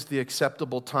 now is the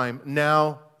acceptable time.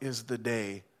 Now is the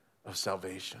day of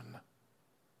salvation.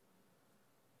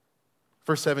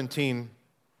 Verse 17,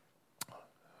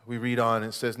 we read on,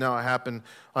 it says, now it happened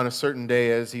on a certain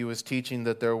day as he was teaching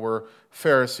that there were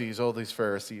Pharisees, all these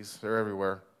Pharisees, they're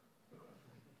everywhere,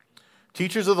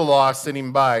 teachers of the law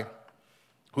sitting by,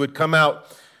 who had come out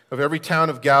of every town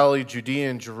of Galilee, Judea,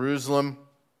 and Jerusalem,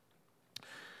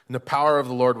 and the power of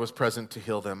the Lord was present to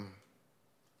heal them.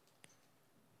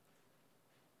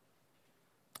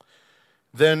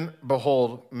 Then,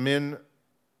 behold, men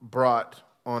brought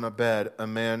on a bed a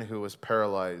man who was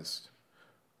paralyzed,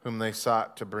 whom they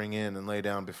sought to bring in and lay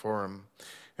down before him.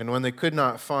 And when they could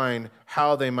not find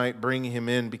how they might bring him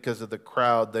in because of the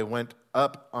crowd, they went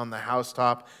up on the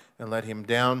housetop and let him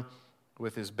down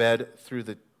with his bed through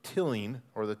the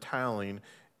tiling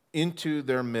into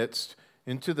the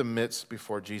midst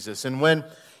before Jesus. And when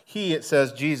it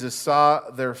says, Jesus saw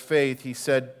their faith, he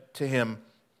said to him,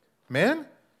 man,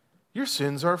 your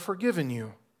sins are forgiven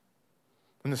you.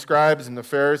 And the scribes and the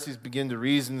Pharisees begin to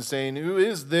reason, saying, who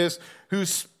is this who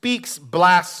speaks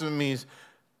blasphemies?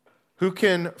 Who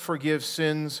can forgive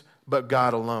sins but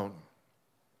God alone?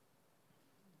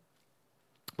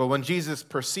 But when Jesus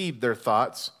perceived their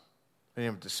thoughts, I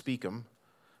didn't have to speak them.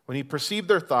 When he perceived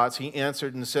their thoughts, he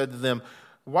answered and said to them,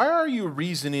 why are you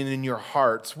reasoning in your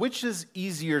hearts? Which is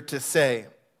easier to say,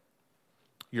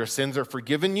 your sins are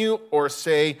forgiven you, or to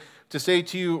say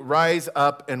to you, rise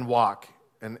up and walk?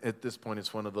 And at this point,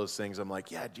 it's one of those things I'm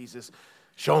like, yeah, Jesus,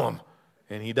 show him.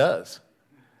 And he does.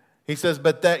 He says,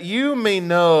 but that you may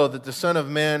know that the Son of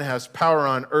Man has power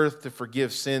on earth to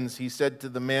forgive sins, he said to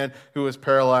the man who was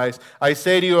paralyzed, I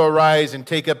say to you, arise and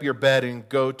take up your bed and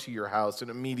go to your house.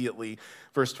 And immediately,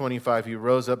 verse 25, he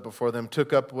rose up before them,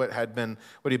 took up what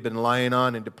he'd been lying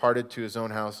on, and departed to his own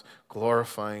house,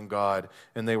 glorifying God.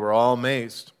 And they were all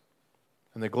amazed.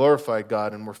 And they glorified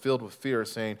God and were filled with fear,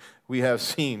 saying, we have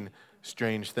seen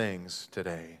strange things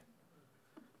today.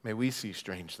 May we see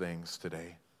strange things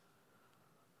today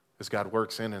as God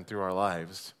works in and through our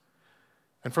lives.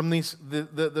 And from these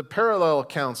the parallel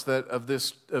accounts of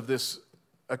this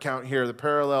account here, the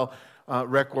parallel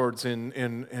records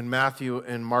in Matthew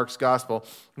and Mark's gospel,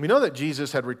 we know that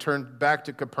Jesus had returned back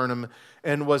to Capernaum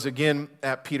and was again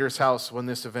at Peter's house when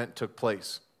this event took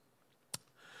place.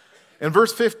 In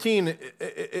verse 15,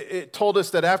 it told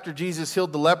us that after Jesus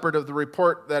healed the leopard of the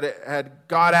report that it had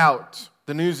got out,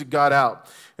 the news had got out,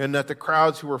 and that the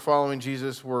crowds who were following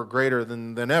Jesus were greater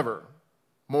than ever.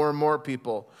 More and more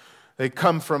people. They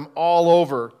come from all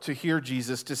over to hear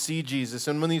Jesus, to see Jesus.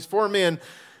 And when these four men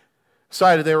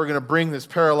decided they were going to bring this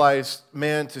paralyzed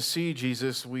man to see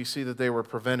Jesus, we see that they were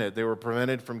prevented. They were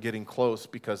prevented from getting close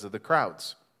because of the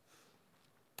crowds.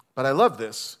 But I love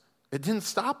this. It didn't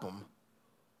stop them.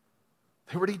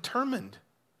 They were determined.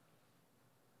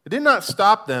 It did not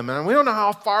stop them. And we don't know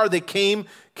how far they came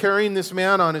carrying this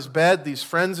man on his bed, these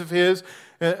friends of his.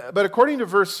 But according to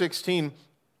verse 16,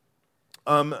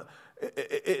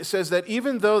 it says that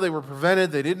even though they were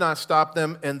prevented, they did not stop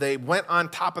them, and they went on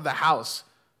top of the house.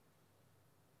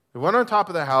 They went on top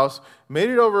of the house, made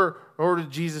it over to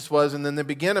Jesus was, and then they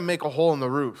began to make a hole in the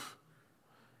roof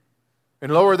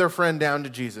and lower their friend down to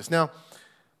Jesus. Now,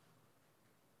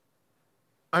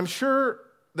 I'm sure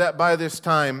that by this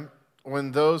time,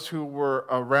 when those who were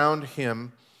around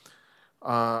him,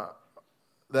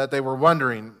 that they were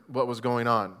wondering what was going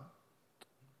on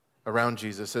around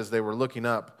Jesus as they were looking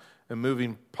up and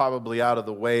moving probably out of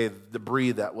the way of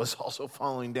debris that was also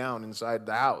falling down inside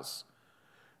the house.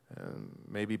 And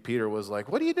maybe Peter was like,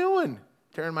 what are you doing?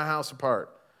 Tearing my house apart.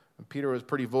 And Peter was a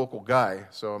pretty vocal guy,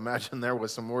 so imagine there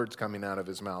was some words coming out of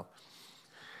his mouth.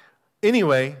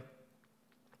 Anyway,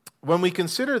 when we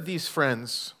consider these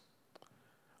friends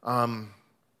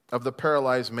of the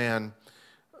paralyzed man,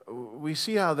 we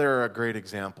see how they're a great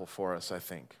example for us, I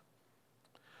think.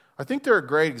 I think they're a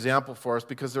great example for us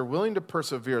because they're willing to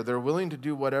persevere. They're willing to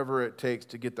do whatever it takes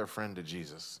to get their friend to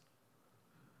Jesus.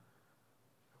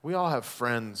 We all have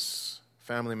friends,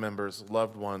 family members,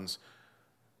 loved ones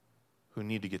who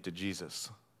need to get to Jesus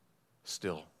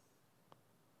still.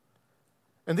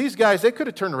 And these guys, they could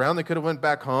have turned around. They could have went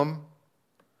back home.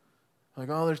 Like,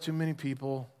 oh, there's too many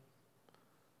people.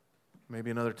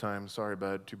 Maybe another time. Sorry,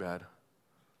 bud. Too bad.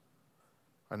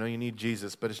 I know you need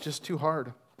Jesus, but it's just too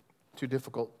hard, too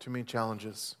difficult, too many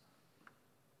challenges.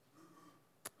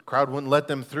 The crowd wouldn't let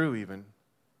them through even,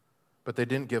 but they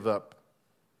didn't give up.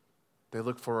 They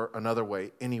looked for another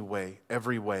way, any way,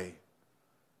 every way.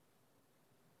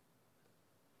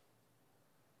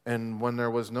 And when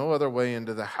there was no other way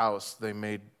into the house, they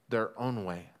made their own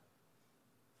way.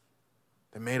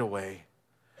 They made a way.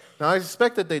 Now, I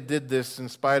suspect that they did this in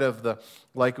spite of the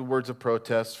likely words of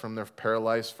protest from their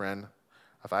paralyzed friend.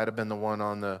 If I'd have been the one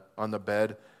on the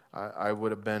bed, I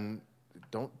would have been,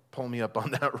 don't pull me up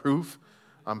on that roof.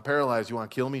 I'm paralyzed. You want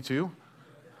to kill me too?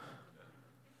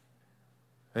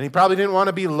 And he probably didn't want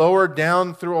to be lowered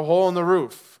down through a hole in the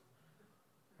roof.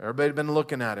 Everybody had been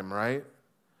looking at him, right?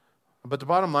 But the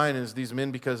bottom line is these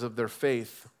men, because of their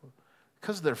faith,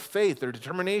 their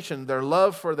determination, their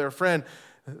love for their friend,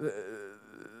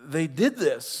 they did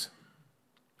this.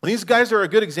 These guys are a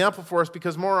good example for us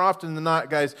because more often than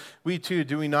not, guys, we too,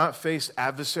 do we not face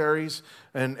adversaries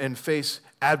and face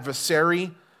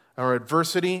adversary or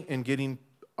adversity in getting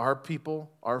our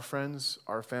people, our friends,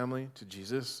 our family to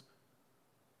Jesus?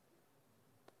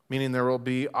 Meaning there will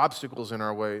be obstacles in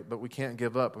our way, but we can't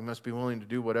give up. We must be willing to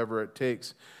do whatever it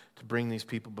takes to bring these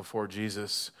people before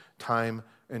Jesus time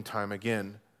and time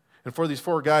again. And for these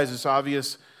four guys, it's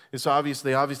obvious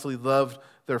they obviously loved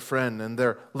their friend, and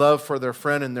their love for their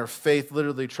friend and their faith,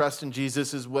 literally trust in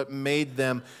Jesus, is what made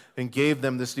them and gave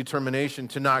them this determination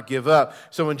to not give up.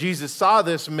 So when Jesus saw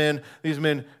these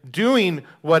men doing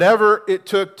whatever it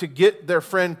took to get their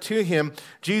friend to him,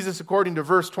 Jesus, according to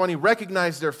verse 20,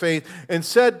 recognized their faith and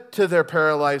said to their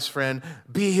paralyzed friend,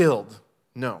 "Be healed."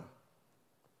 No.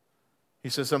 He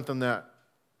said something that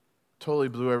totally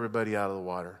blew everybody out of the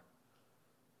water.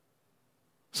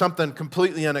 Something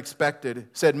completely unexpected.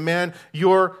 Said, "Man,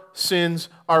 your sins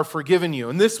are forgiven you."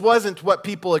 And this wasn't what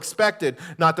people expected.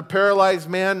 Not the paralyzed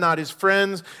man, not his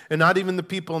friends, and not even the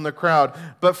people in the crowd.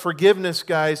 But forgiveness,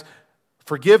 guys,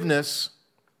 forgiveness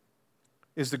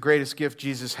is the greatest gift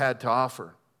Jesus had to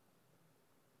offer.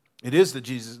 It is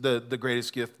the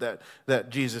greatest gift that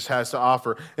Jesus has to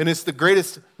offer. And it's the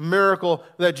greatest miracle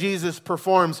that Jesus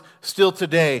performs still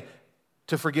today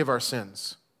to forgive our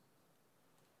sins.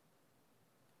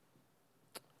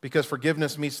 Because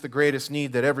forgiveness meets the greatest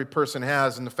need that every person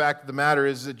has. And the fact of the matter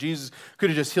is that Jesus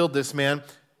could have just healed this man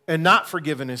and not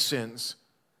forgiven his sins.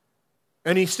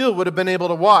 And he still would have been able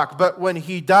to walk. But when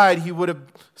he died, he would have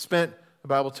spent, the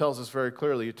Bible tells us very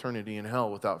clearly, eternity in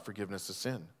hell without forgiveness of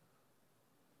sin.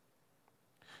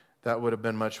 That would have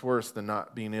been much worse than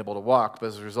not being able to walk. But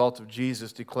as a result of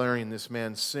Jesus declaring this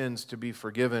man's sins to be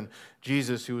forgiven,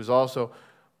 Jesus, who was also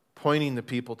pointing the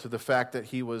people to the fact that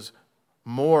he was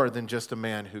more than just a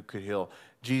man who could heal.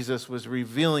 Jesus was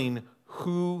revealing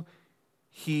who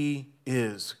he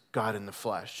is, God in the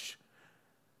flesh.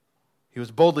 He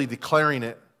was boldly declaring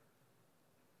it.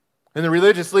 And the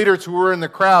religious leaders who were in the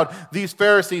crowd, these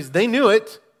Pharisees, they knew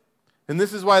it. And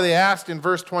this is why they asked in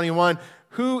verse 21,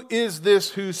 "Who is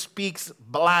this who speaks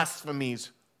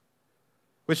blasphemies?"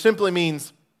 Which simply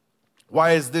means,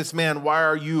 why is this man, why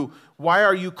are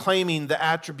you claiming the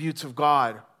attributes of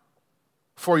God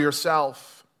for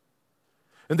yourself?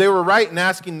 And they were right in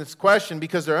asking this question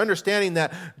because they're understanding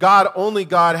that only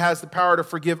God has the power to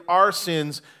forgive our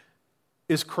sins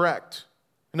is correct.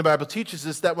 And the Bible teaches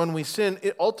us that when we sin,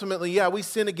 ultimately, we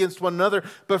sin against one another,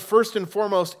 but first and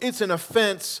foremost, it's an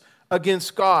offense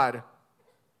against God.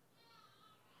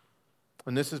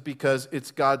 And this is because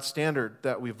it's God's standard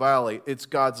that we violate. It's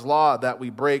God's law that we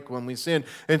break when we sin.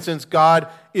 And since God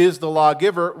is the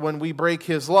lawgiver, when we break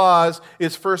His laws,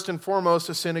 it's first and foremost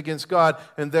a sin against God,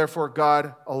 and therefore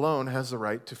God alone has the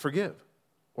right to forgive,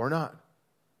 or not.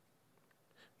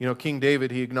 You know, King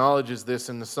David, he acknowledges this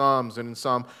in the Psalms, and in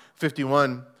Psalm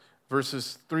 51,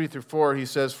 verses 3 through 4, he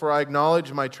says, "For I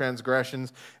acknowledge my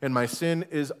transgressions, and my sin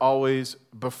is always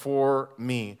before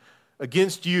me.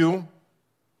 Against you,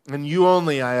 and you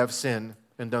only, I have sinned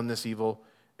and done this evil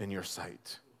in your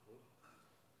sight."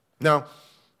 Now,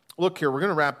 look here, we're going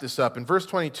to wrap this up. In verse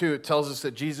 22, it tells us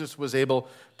that Jesus was able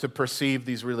to perceive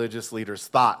these religious leaders'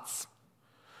 thoughts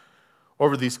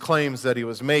over these claims that he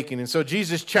was making. And so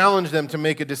Jesus challenged them to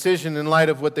make a decision in light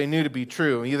of what they knew to be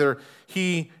true. Either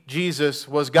he, Jesus,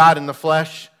 was God in the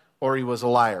flesh, or he was a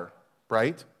liar,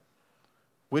 right?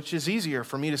 Which is easier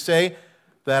for me to say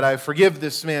that I forgive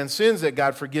this man's sins, that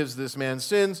God forgives this man's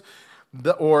sins,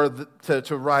 or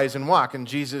to rise and walk. So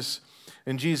Jesus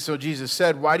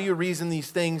said, "Why do you reason these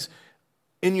things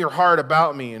in your heart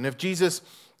about me?" And if Jesus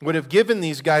would have given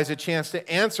these guys a chance to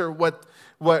answer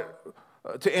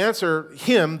to answer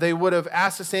him, they would have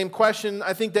asked the same question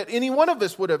I think that any one of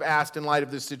us would have asked in light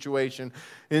of this situation,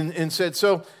 and said,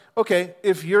 "So, okay,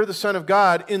 if you're the Son of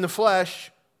God in the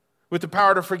flesh with the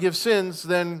power to forgive sins,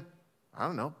 then, I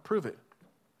don't know, prove it."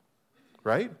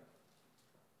 Right?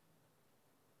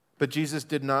 But Jesus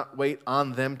did not wait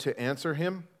on them to answer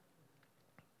him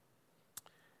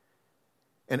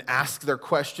and ask their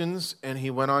questions, and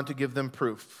he went on to give them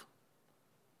proof.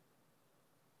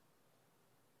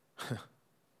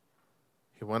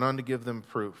 He went on to give them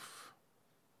proof.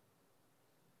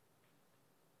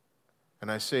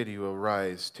 "And I say to you,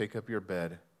 arise, take up your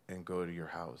bed, and go to your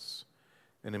house."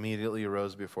 And immediately he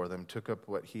arose before them, took up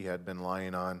what he had been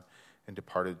lying on, and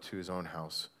departed to his own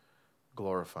house,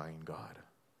 glorifying God.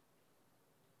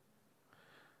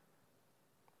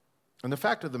 And the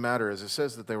fact of the matter is, it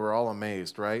says that they were all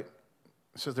amazed, right?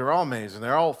 It says they're all amazed, and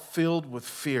they're all filled with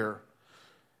fear.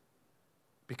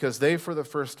 Because they, for the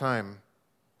first time,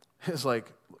 is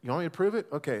like, "You want me to prove it?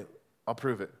 Okay, I'll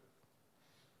prove it."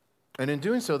 And in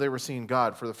doing so, they were seeing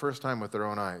God for the first time with their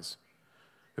own eyes.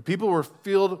 The people were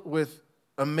filled with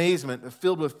amazement,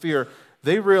 filled with fear.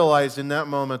 They realized in that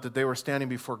moment that they were standing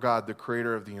before God, the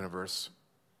creator of the universe,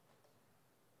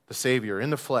 the Savior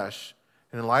in the flesh.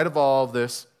 And in light of all of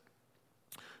this,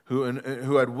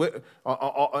 in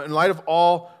light of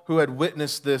all who had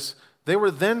witnessed this, they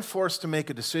were then forced to make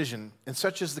a decision. And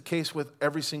such is the case with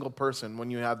every single person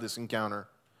when you have this encounter.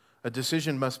 A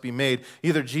decision must be made.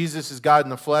 Either Jesus is God in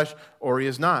the flesh or he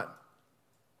is not.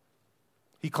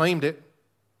 He claimed it.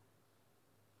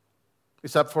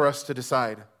 It's up for us to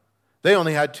decide. They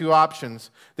only had two options.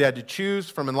 They had to choose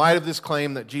from in light of this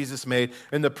claim that Jesus made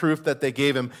and the proof that they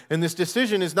gave him. And this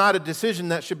decision is not a decision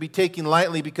that should be taken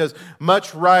lightly because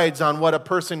much rides on what a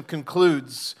person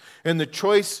concludes. And the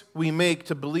choice we make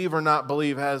to believe or not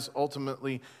believe has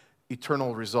ultimately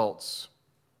eternal results.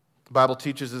 The Bible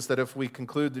teaches us that if we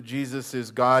conclude that Jesus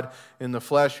is God in the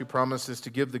flesh who promises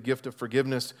to give the gift of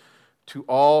forgiveness to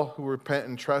all who repent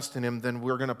and trust in him, then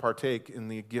we're going to partake in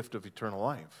the gift of eternal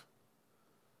life.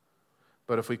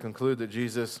 But if we conclude that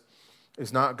Jesus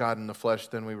is not God in the flesh,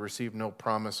 then we receive no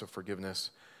promise of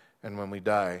forgiveness. And when we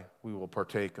die, we will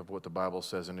partake of what the Bible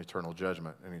says in eternal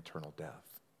judgment and eternal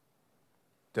death.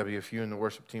 Debbie, if you and the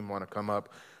worship team want to come up,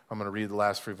 I'm going to read the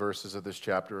last 3 verses of this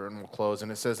chapter and we'll close.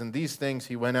 And it says, "In these things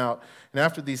he went out, and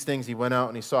after these things he went out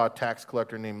and he saw a tax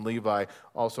collector named Levi,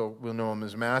 also we'll know him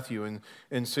as Matthew,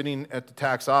 and sitting at the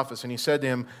tax office. And he said to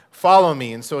him, 'Follow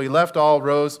me.' And so he left all,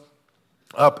 rose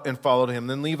up and followed him.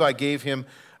 Then Levi gave him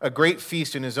a great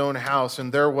feast in his own house,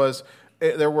 and there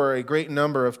were a great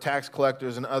number of tax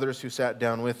collectors and others who sat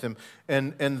down with him.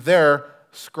 And there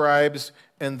scribes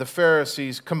and the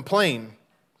Pharisees complained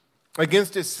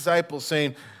against his disciples,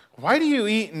 saying, 'Why do you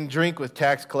eat and drink with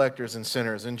tax collectors and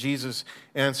sinners?' And Jesus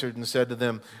answered and said to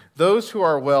them, 'Those who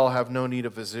are well have no need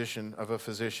of a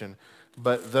physician,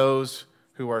 but those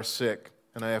who are sick.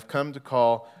 And I have not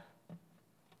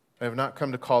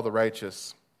come to call the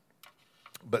righteous,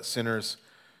 but sinners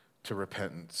to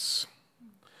repentance.'"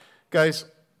 Guys,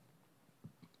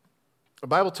 the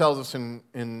Bible tells us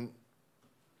in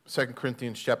 2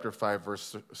 Corinthians chapter 5,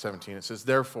 verse 17, it says,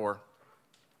 "Therefore,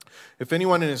 if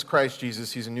anyone is Christ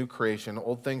Jesus, he's a new creation.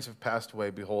 Old things have passed away.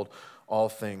 Behold, all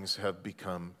things have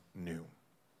become new."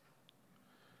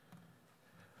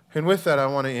 And with that, I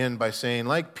want to end by saying,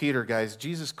 like Peter, guys,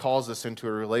 Jesus calls us into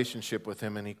a relationship with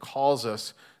him, and he calls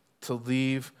us to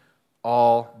leave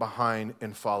all behind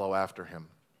and follow after him.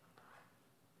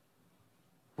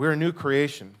 We're a new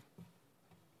creation.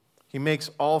 He makes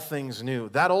all things new.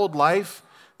 That old life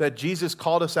that Jesus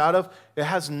called us out of, it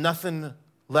has nothing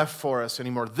left for us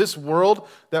anymore. This world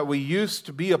that we used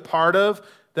to be a part of,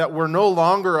 that we're no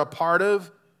longer a part of,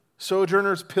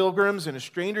 sojourners, pilgrims, and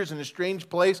strangers in a strange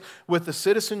place with the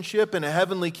citizenship in a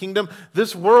heavenly kingdom,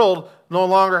 this world no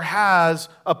longer has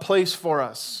a place for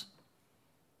us.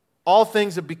 All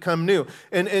things have become new.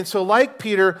 And so like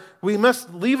Peter, we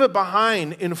must leave it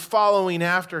behind in following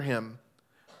after him.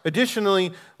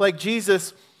 Additionally, like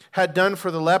Jesus had done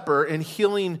for the leper in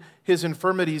healing his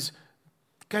infirmities,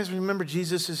 guys, remember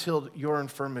Jesus has healed your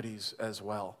infirmities as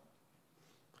well.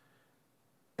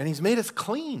 And he's made us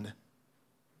clean.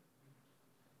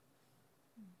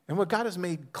 And what God has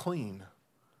made clean,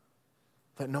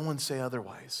 let no one say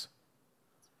otherwise.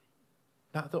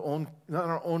 Not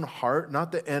our own heart,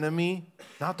 not the enemy,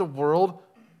 not the world.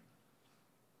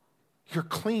 You're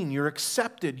clean, you're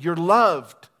accepted, you're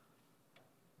loved.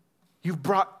 You've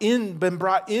been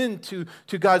brought into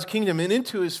God's kingdom and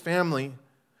into his family.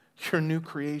 You're a new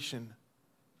creation.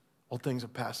 Old things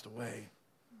have passed away.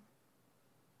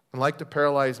 And like the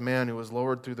paralyzed man who was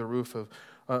lowered through the roof,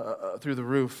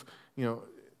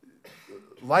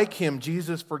 like him,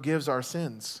 Jesus forgives our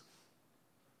sins.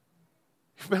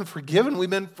 We've been forgiven. We've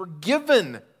been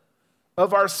forgiven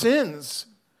of our sins.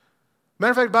 Matter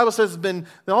of fact, the Bible says that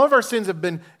all of our sins have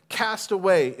been cast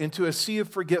away into a sea of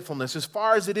forgetfulness. As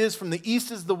far as it is from the east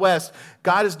as the west,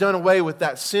 God has done away with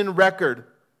that sin record.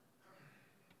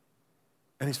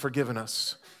 And he's forgiven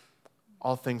us.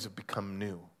 All things have become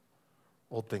new.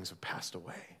 Old things have passed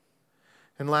away.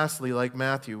 And lastly, like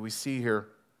Matthew, we see here,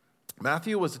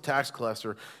 Matthew was a tax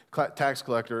collector.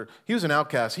 He was an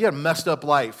outcast. He had a messed up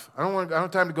life. I don't have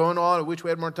time to go into all. I wish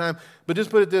we had more time. But just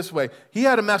put it this way. He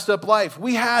had a messed up life.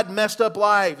 We had messed up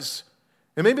lives.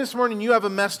 And maybe this morning you have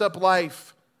a messed up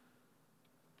life.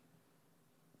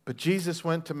 But Jesus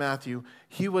went to Matthew.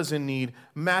 He was in need.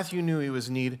 Matthew knew he was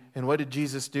in need. And what did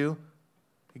Jesus do?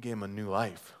 He gave him a new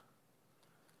life.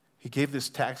 He gave this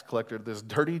tax collector, this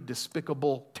dirty,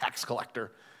 despicable tax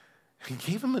collector, he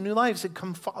gave him a new life. He said,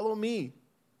 "Come follow me."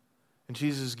 And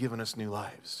Jesus has given us new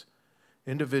lives.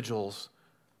 Individuals,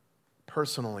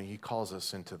 personally, he calls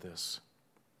us into this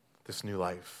new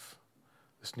life.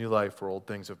 This new life where old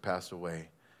things have passed away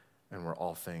and where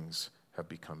all things have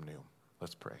become new.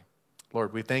 Let's pray.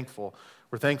 Lord, we're thankful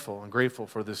and grateful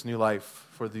for this new life,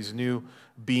 for these new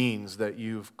beings that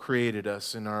you've created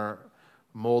us in our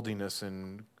molding us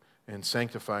and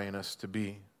sanctifying us to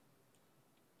be.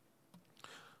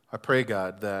 I pray,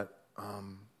 God, that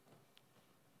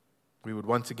we would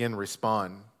once again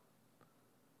respond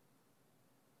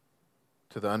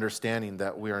to the understanding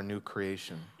that we are a new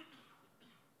creation,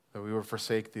 that we would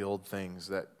forsake the old things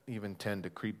that even tend to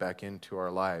creep back into our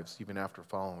lives, even after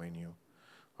following you.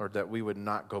 Lord, that we would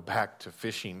not go back to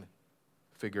fishing,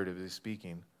 figuratively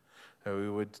speaking, that we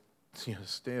would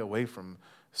stay away from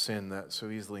sin that so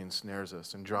easily ensnares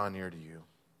us and draw near to you.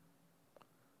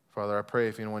 Father, I pray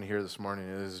if anyone here this morning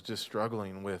is just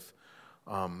struggling with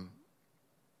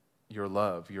your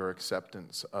love, your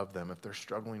acceptance of them, if they're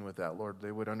struggling with that, Lord,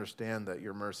 they would understand that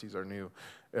your mercies are new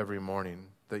every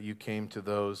morning, that you came to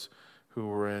those who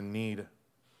were in need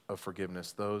of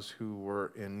forgiveness, those who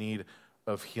were in need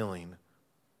of healing.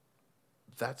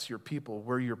 That's your people.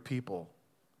 We're your people.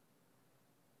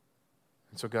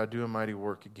 And so, God, do a mighty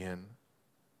work again.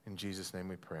 In Jesus' name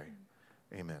we pray.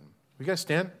 Amen. You guys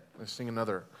stand? Let's sing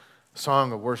another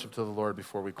song of worship to the Lord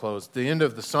before we close. At the end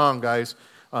of the song, guys,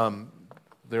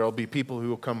 there will be people who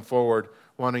will come forward,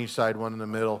 one on each side, one in the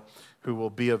middle, who will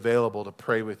be available to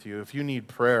pray with you. If you need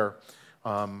prayer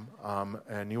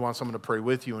and you want someone to pray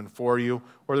with you and for you,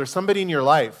 or there's somebody in your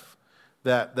life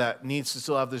that needs to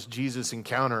still have this Jesus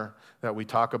encounter that we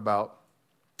talk about,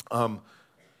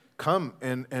 come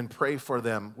and pray for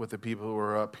them with the people who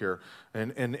are up here.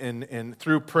 And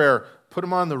through prayer, put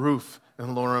them on the roof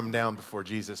and lower them down before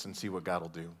Jesus and see what God will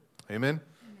do. Amen?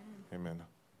 Amen. Amen.